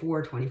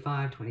 24,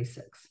 25,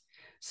 26.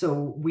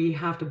 So we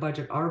have to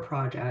budget our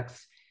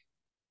projects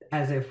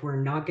as if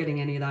we're not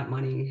getting any of that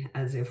money,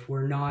 as if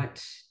we're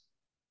not,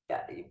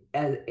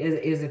 as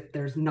if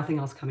there's nothing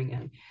else coming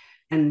in.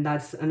 And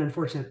that's an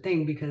unfortunate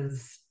thing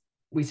because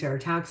we see our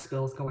tax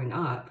bills going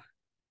up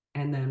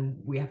and then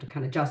we have to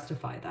kind of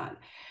justify that.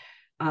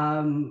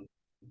 Um,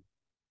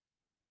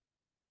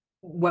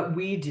 what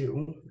we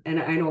do, and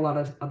I know a lot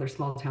of other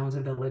small towns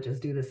and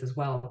villages do this as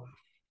well,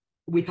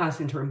 we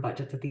pass interim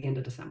budgets at the end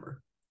of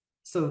December.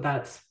 So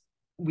that's,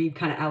 we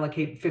kind of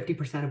allocate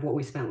 50% of what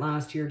we spent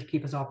last year to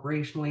keep us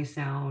operationally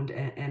sound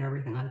and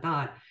everything like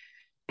that.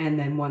 And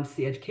then once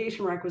the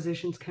education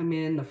requisitions come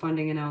in, the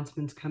funding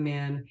announcements come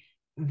in,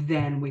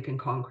 then we can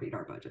concrete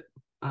our budget.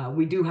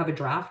 We do have a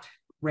draft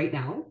right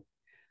now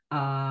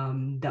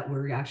that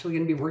we're actually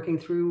going to be working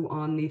through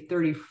on the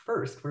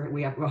 31st, where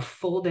we have a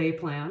full day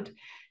planned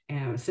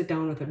and sit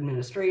down with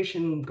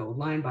administration, go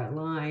line by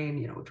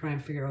line, try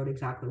and figure out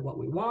exactly what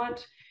we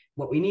want,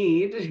 what we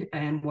need,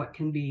 and what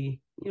can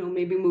be,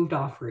 maybe moved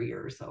off for a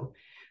year or so.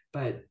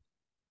 But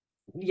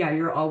yeah,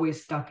 you're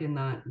always stuck in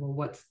that, well,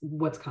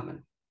 what's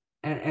coming?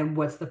 And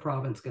what's the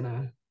province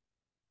gonna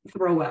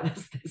throw at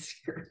us this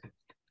year?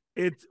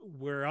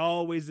 We're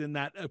always in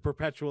that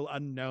perpetual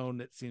unknown,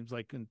 it seems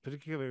like, and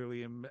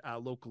particularly in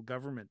local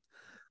government.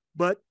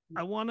 But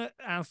I want to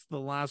ask the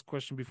last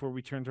question before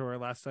we turn to our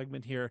last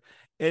segment here,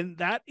 and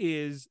that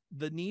is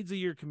the needs of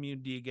your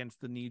community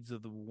against the needs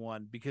of the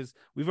one, because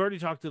we've already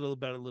talked a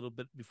little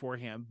bit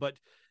beforehand, but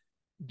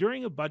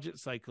during a budget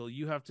cycle,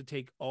 you have to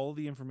take all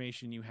the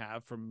information you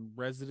have from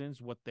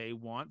residents, what they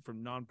want,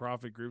 from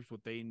nonprofit groups,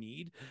 what they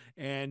need,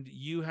 and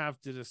you have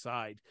to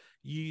decide.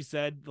 You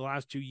said the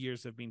last 2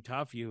 years have been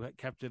tough. You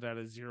kept it at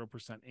a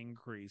 0%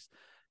 increase.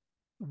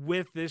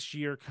 With this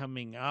year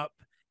coming up,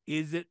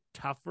 is it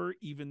tougher,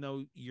 even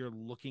though you're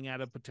looking at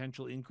a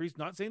potential increase?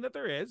 Not saying that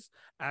there is.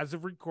 As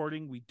of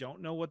recording, we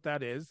don't know what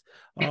that is.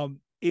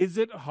 Is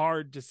it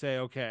hard to say,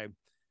 okay,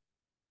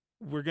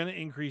 we're going to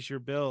increase your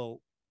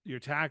bill, your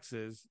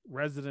taxes,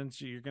 residents,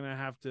 you're going to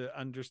have to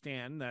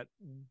understand that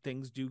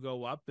things do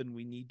go up and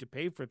we need to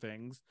pay for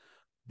things,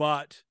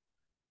 but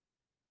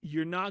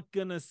you're not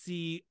going to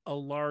see a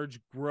large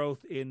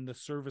growth in the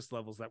service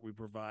levels that we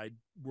provide.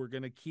 We're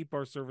going to keep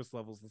our service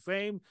levels the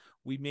same.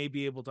 We may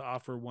be able to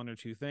offer one or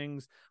two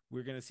things.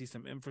 We're going to see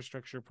some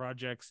infrastructure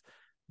projects.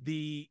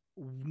 The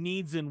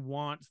needs and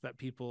wants that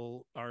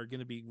people are going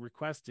to be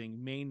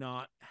requesting may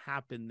not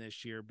happen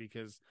this year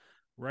because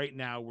right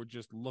now we're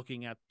just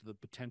looking at the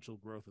potential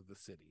growth of the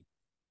city.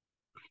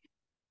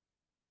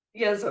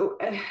 Yeah, so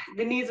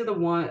the needs of the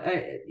one,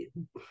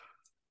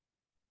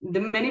 the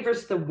many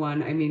versus the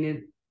one. I mean,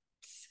 it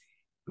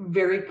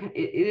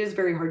is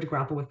very hard to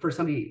grapple with for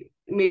somebody,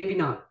 maybe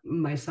not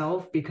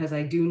myself, because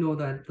I do know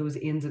that those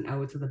ins and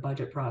outs of the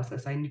budget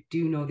process. I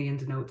do know the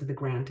ins and outs of the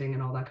granting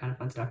and all that kind of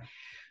fun stuff.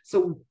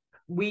 So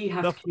we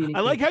have to communicate.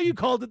 I like how you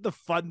called it the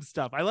fun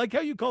stuff. I like how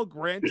you call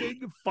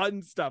granting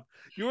fun stuff.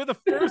 You were the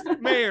first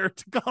mayor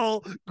to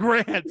call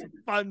grants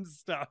fun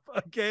stuff.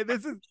 Okay,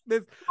 this. It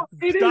is fun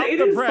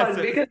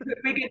because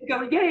we get to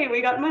go, yay,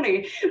 we got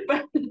money.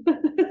 But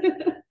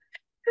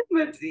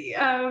but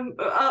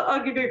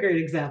I'll give you a great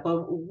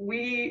example.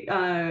 We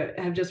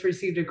have just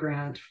received a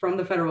grant from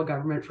the federal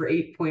government for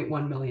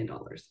 $8.1 million.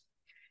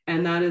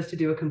 And that is to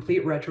do a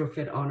complete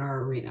retrofit on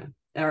our arena.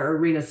 Our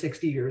arena is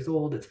 60 years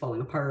old. It's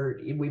falling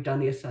apart. We've done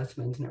the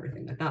assessments and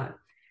everything like that.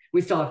 We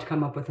still have to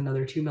come up with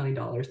another $2 million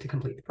to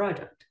complete the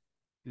project.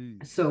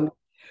 So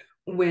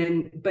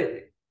when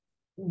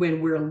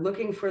we're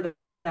looking for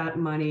that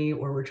money,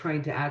 or we're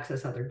trying to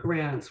access other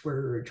grants,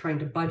 we're trying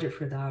to budget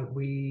for that,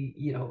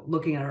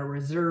 looking at our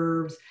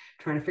reserves,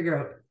 trying to figure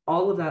out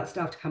all of that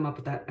stuff to come up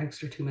with that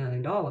extra $2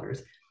 million.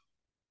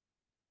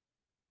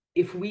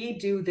 If we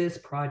do this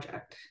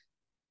project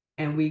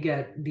and we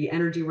get the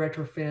energy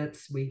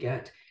retrofits, we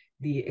get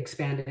the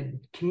expanded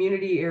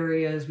community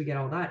areas, we get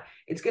all that,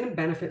 it's going to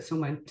benefit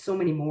so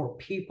many more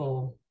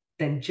people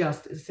than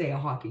just, say, a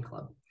hockey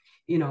club.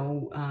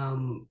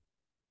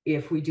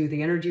 If we do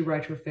the energy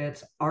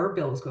retrofits, our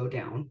bills go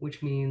down,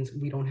 which means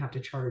we don't have to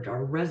charge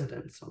our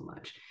residents so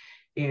much.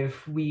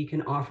 If we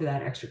can offer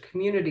that extra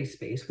community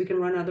space, we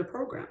can run other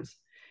programs.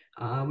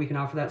 We can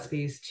offer that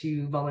space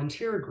to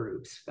volunteer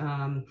groups.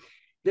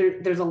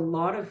 There's a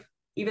lot of,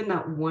 even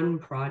that one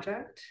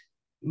project,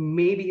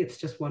 maybe it's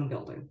just one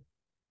building,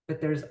 but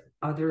there's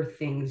other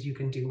things you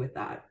can do with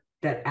that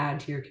add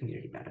to your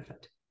community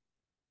benefit.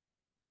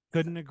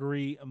 Couldn't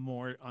agree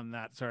more on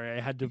that. Sorry,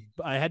 I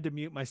had to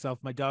mute myself.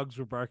 My dogs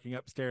were barking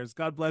upstairs.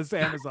 God bless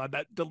Amazon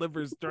that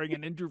delivers during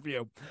an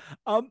interview.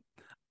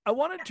 I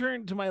want to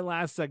turn to my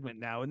last segment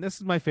now, and this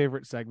is my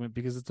favorite segment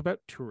because it's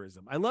about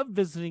tourism. I love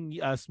visiting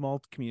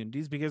small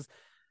communities because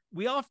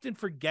we often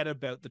forget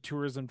about the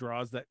tourism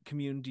draws that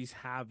communities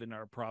have in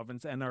our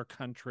province and our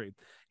country.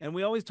 And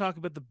we always talk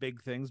about the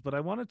big things, but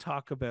I want to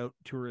talk about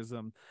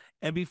tourism.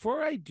 And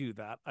before I do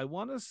that, I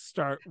want to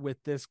start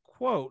with this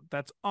quote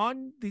that's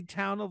on the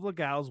Town of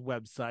Legal's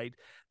website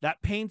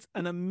that paints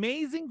an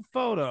amazing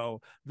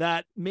photo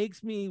that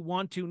makes me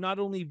want to not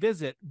only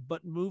visit,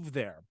 but move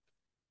there.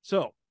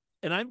 So,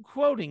 and I'm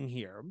quoting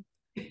here,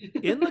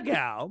 in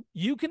Legal,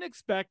 you can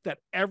expect that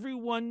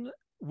everyone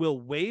will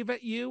wave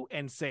at you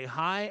and say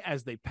hi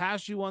as they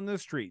pass you on the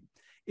street.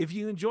 If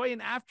you enjoy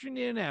an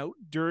afternoon out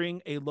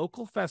during a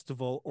local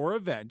festival or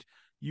event,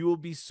 you will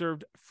be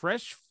served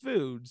fresh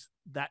foods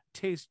that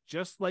taste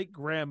just like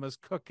grandma's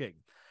cooking.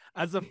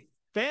 As a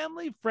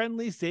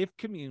family-friendly, safe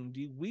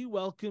community, we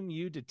welcome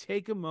you to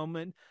take a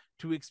moment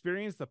to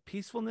experience the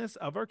peacefulness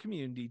of our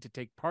community, to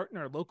take part in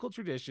our local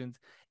traditions,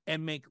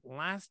 and make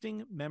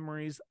lasting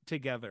memories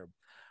together.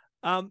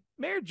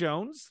 Mayor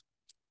Jones,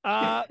 you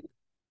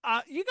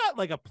got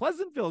like a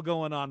Pleasantville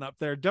going on up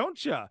there,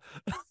 don't you?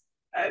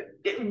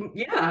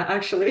 Yeah,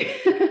 actually.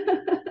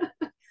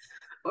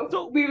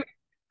 So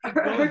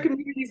our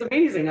community is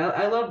amazing.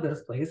 I love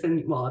this place,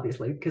 and well,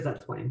 obviously because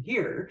that's why I'm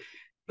here.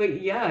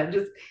 But yeah,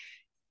 just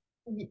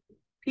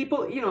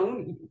people,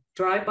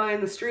 drive by in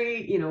the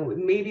street.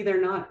 Maybe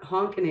they're not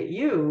honking at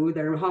you;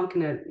 they're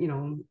honking at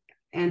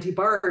Auntie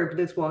Barb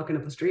that's walking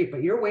up the street,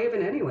 but you're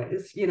waving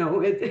anyways.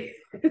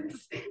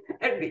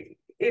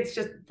 It's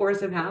just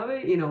force of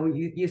habit.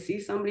 You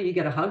see somebody, you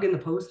get a hug in the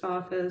post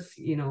office,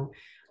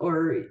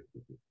 or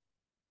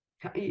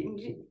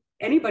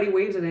anybody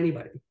waves at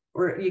anybody,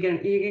 or you're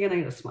gonna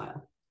get a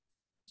smile.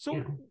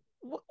 So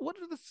what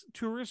are the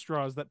tourist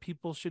draws that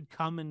people should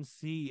come and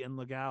see in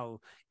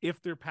Legal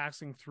if they're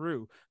passing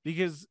through?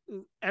 Because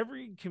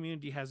every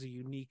community has a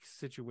unique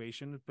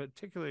situation,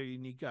 particularly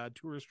unique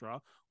tourist draw.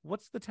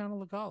 What's the Town of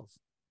Legal's?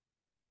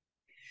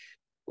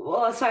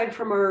 Well, aside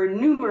from our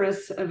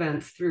numerous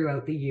events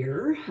throughout the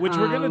year, which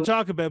we're going to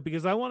talk about,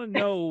 because I want to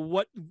know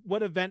what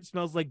event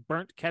smells like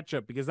burnt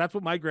ketchup, because that's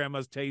what my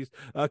grandma's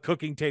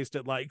cooking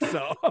tasted like.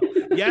 So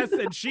yes,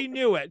 and she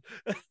knew it.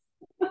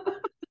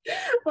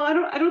 Well,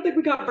 I don't think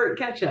we got burnt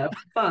ketchup,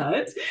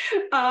 but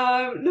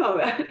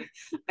no,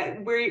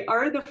 we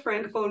are the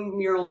Francophone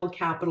mural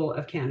capital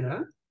of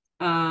Canada.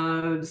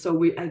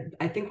 So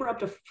I think we're up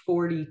to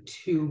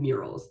 42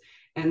 murals,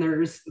 and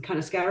there's kind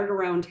of scattered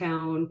around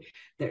town.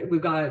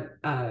 We've got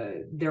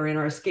they're in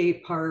our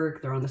skate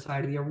park, they're on the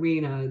side of the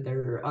arena,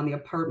 they're on the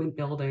apartment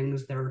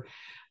buildings, they're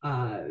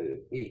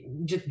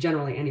just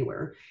generally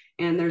anywhere.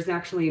 And there's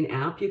actually an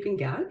app you can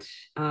get.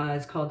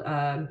 It's called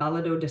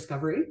Balado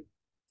Discovery.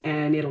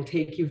 And it'll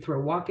take you through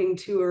a walking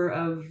tour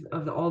of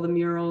all the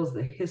murals,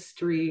 the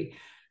history,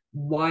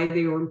 why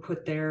they were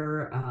put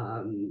there.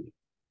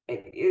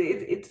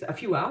 It's a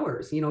few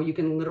hours. You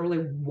can literally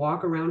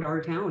walk around our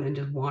town and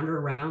just wander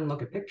around,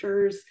 look at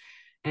pictures,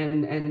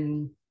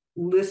 and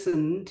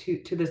listen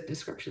to the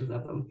descriptions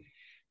of them.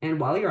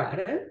 And while you're at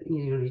it,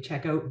 you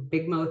check out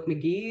Big Mouth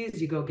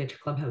McGee's, you go get your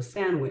clubhouse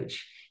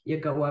sandwich. You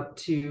go up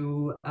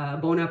to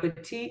Bon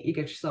Appetit, you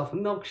get yourself a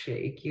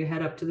milkshake. You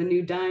head up to the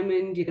New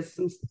Diamond, you get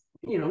some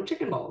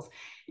chicken balls.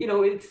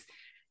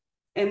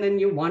 And then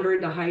you wander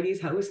into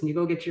Heidi's house and you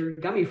go get your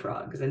gummy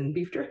frogs and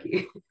beef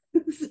jerky.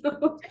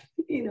 So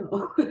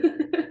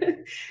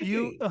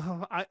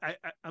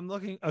I'm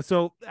looking.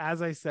 So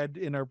as I said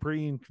in our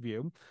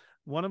pre-interview,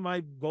 one of my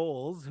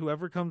goals,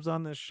 whoever comes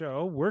on this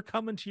show, we're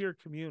coming to your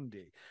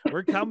community.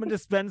 We're coming to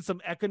spend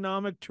some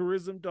economic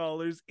tourism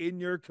dollars in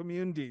your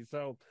community.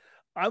 So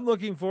I'm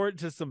looking forward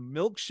to some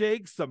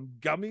milkshakes, some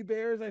gummy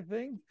bears. I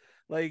think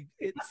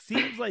it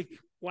seems like,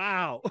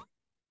 wow.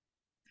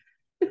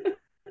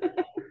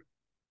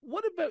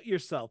 What about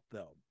yourself,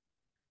 though?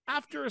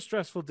 After a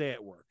stressful day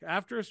at work,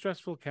 after a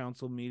stressful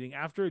council meeting,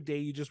 after a day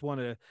you just want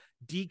to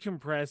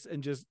decompress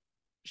and just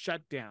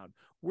shut down,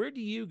 where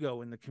do you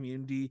go in the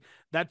community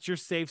that's your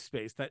safe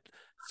space, that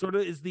sort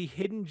of is the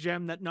hidden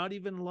gem that not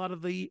even a lot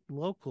of the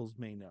locals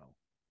may know?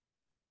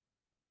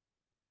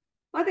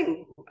 I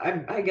think,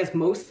 I guess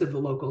most of the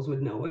locals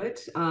would know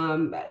it.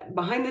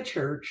 Behind the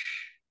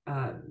church,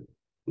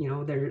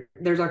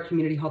 there's our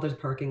community hall, there's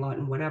parking lot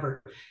and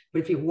whatever.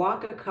 But if you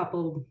walk a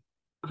couple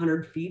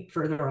 100 feet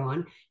further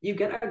on, you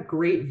get a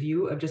great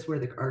view of just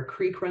where our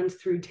creek runs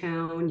through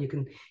town. You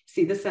can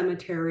see the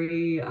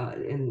cemetery,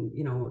 and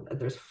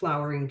there's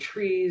flowering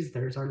trees,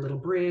 there's our little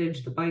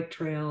bridge, the bike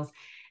trails,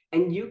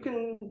 and you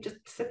can just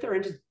sit there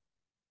and just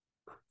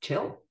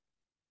chill,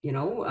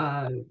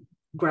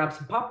 grab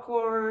some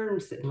popcorn,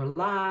 sit and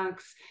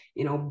relax.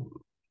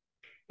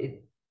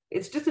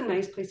 It's just a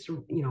nice place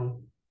to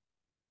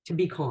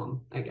be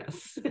calm, I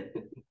guess.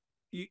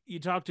 You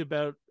talked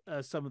about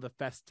some of the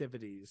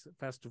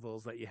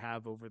festivals that you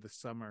have over the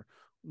summer.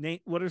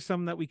 Nate, what are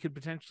some that we could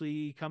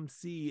potentially come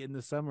see in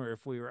the summer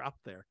if we were up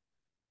there?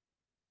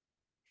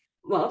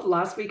 Well, the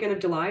last weekend of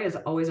July is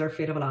always our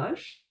Fête de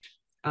Village.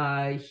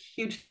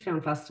 Huge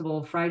town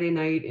festival. Friday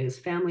night is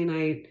family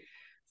night,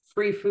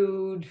 free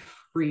food,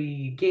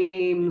 free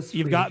games.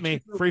 You've got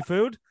me. Free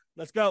food?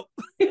 Let's go.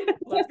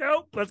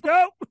 Let's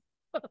go.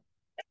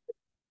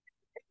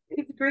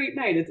 it's a great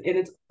night.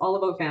 It's all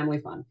about family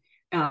fun.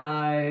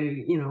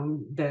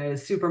 The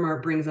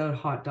supermart brings out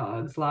hot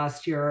dogs.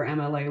 Last year,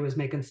 MLA was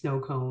making snow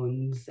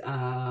cones.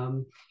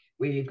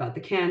 We've got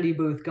the candy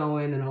booth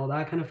going and all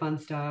that kind of fun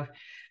stuff.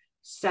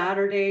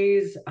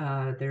 Saturdays,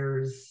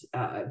 there's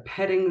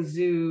petting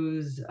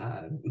zoos,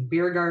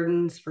 beer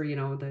gardens for,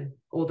 the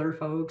older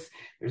folks.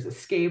 There's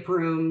escape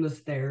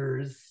rooms.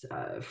 There's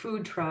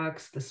food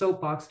trucks, the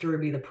soapbox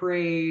derby, the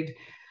parade,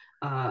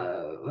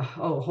 a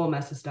whole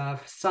mess of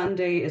stuff.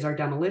 Sunday is our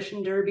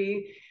demolition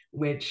derby,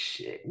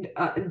 which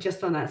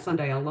just on that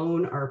Sunday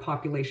alone, our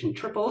population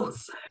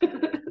triples.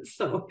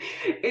 So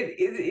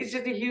it's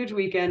just a huge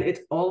weekend.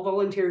 It's all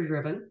volunteer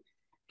driven.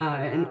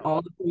 And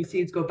all the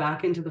proceeds go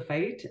back into the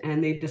fight,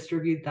 and they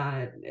distribute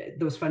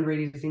those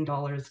fundraising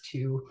dollars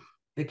to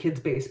the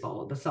kids'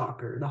 baseball, the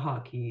soccer, the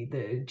hockey,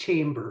 the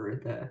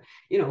chamber,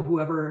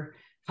 whoever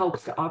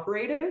helps to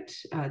operate it.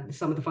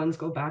 Some of the funds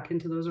go back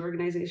into those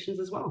organizations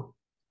as well.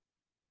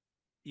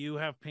 You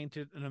have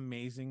painted an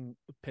amazing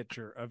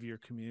picture of your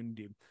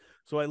community.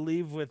 So I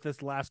leave with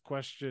this last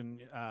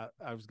question.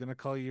 I was going to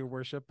call you your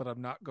worship, but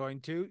I'm not going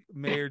to.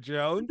 Mayor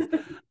Jones.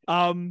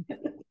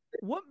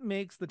 What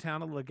makes the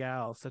town of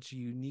Legal such a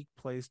unique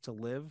place to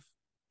live,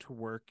 to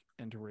work,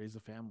 and to raise a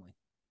family?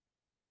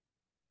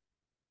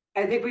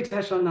 I think we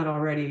touched on that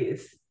already.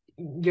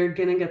 You're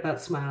going to get that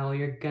smile.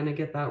 You're going to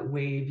get that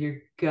wave. You're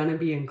going to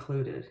be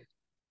included.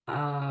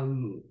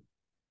 No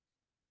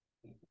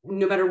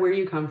matter where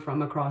you come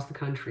from across the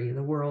country,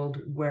 the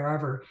world,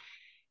 wherever,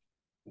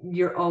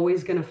 you're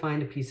always going to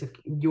find a piece of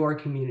your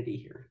community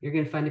here. You're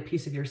going to find a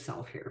piece of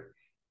yourself here.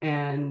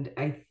 And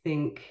I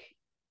think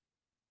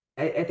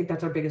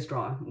that's our biggest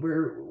draw.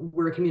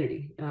 We're a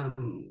community,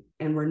 and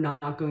we're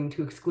not going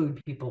to exclude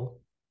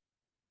people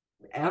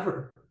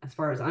ever, as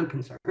far as I'm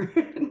concerned.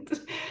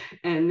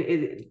 And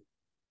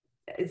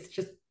it's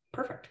just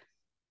perfect.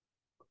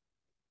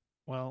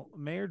 Well,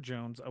 Mayor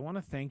Jones, I want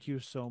to thank you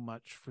so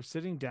much for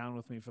sitting down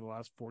with me for the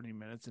last 40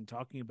 minutes and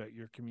talking about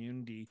your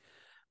community.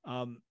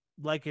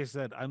 Like I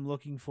said, I'm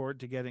looking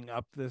forward to getting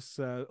up this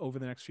over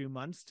the next few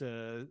months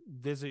to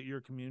visit your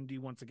community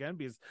once again,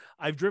 because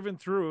I've driven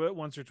through it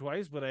once or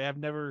twice, but I have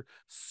never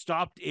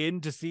stopped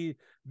in to see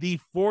the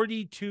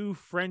 42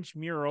 French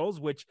murals,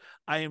 which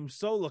I am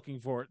so looking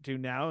forward to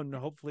now. And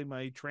hopefully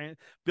my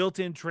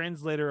built-in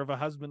translator of a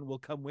husband will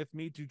come with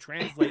me to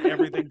translate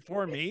everything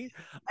for me.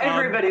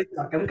 Everybody's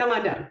welcome. Come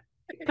on down.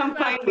 Come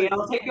find me.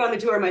 I'll take you on the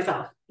tour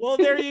myself. Well,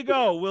 there you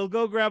go. We'll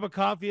go grab a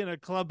coffee in a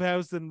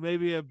clubhouse and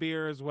maybe a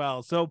beer as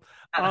well. So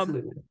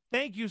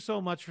thank you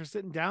so much for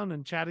sitting down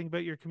and chatting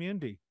about your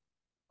community.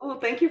 Oh,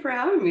 thank you for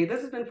having me.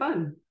 This has been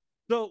fun.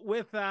 So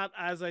with that,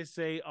 as I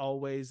say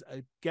always,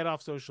 get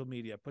off social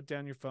media, put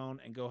down your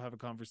phone and go have a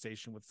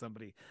conversation with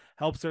somebody.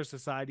 Helps our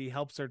society,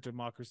 helps our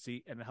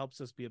democracy, and it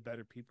helps us be a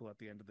better people at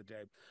the end of the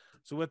day.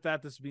 So with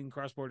that, this has been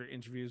Cross Border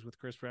Interviews with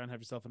Chris Brown. Have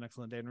yourself an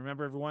excellent day. And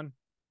remember, everyone,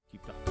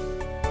 keep talking.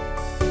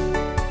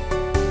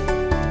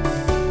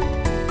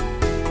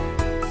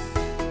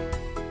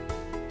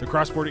 The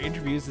Cross Border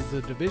Interviews is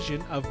a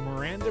division of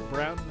Miranda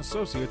Brown &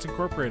 Associates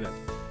Incorporated.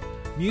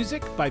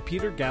 Music by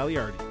Peter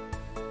Gagliardi.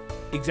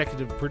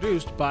 Executive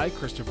produced by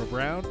Christopher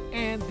Brown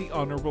and the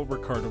Honorable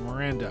Ricardo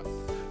Miranda.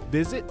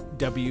 Visit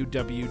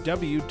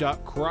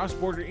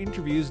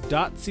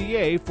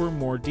www.crossborderinterviews.ca for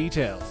more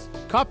details.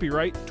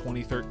 Copyright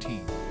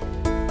 2013.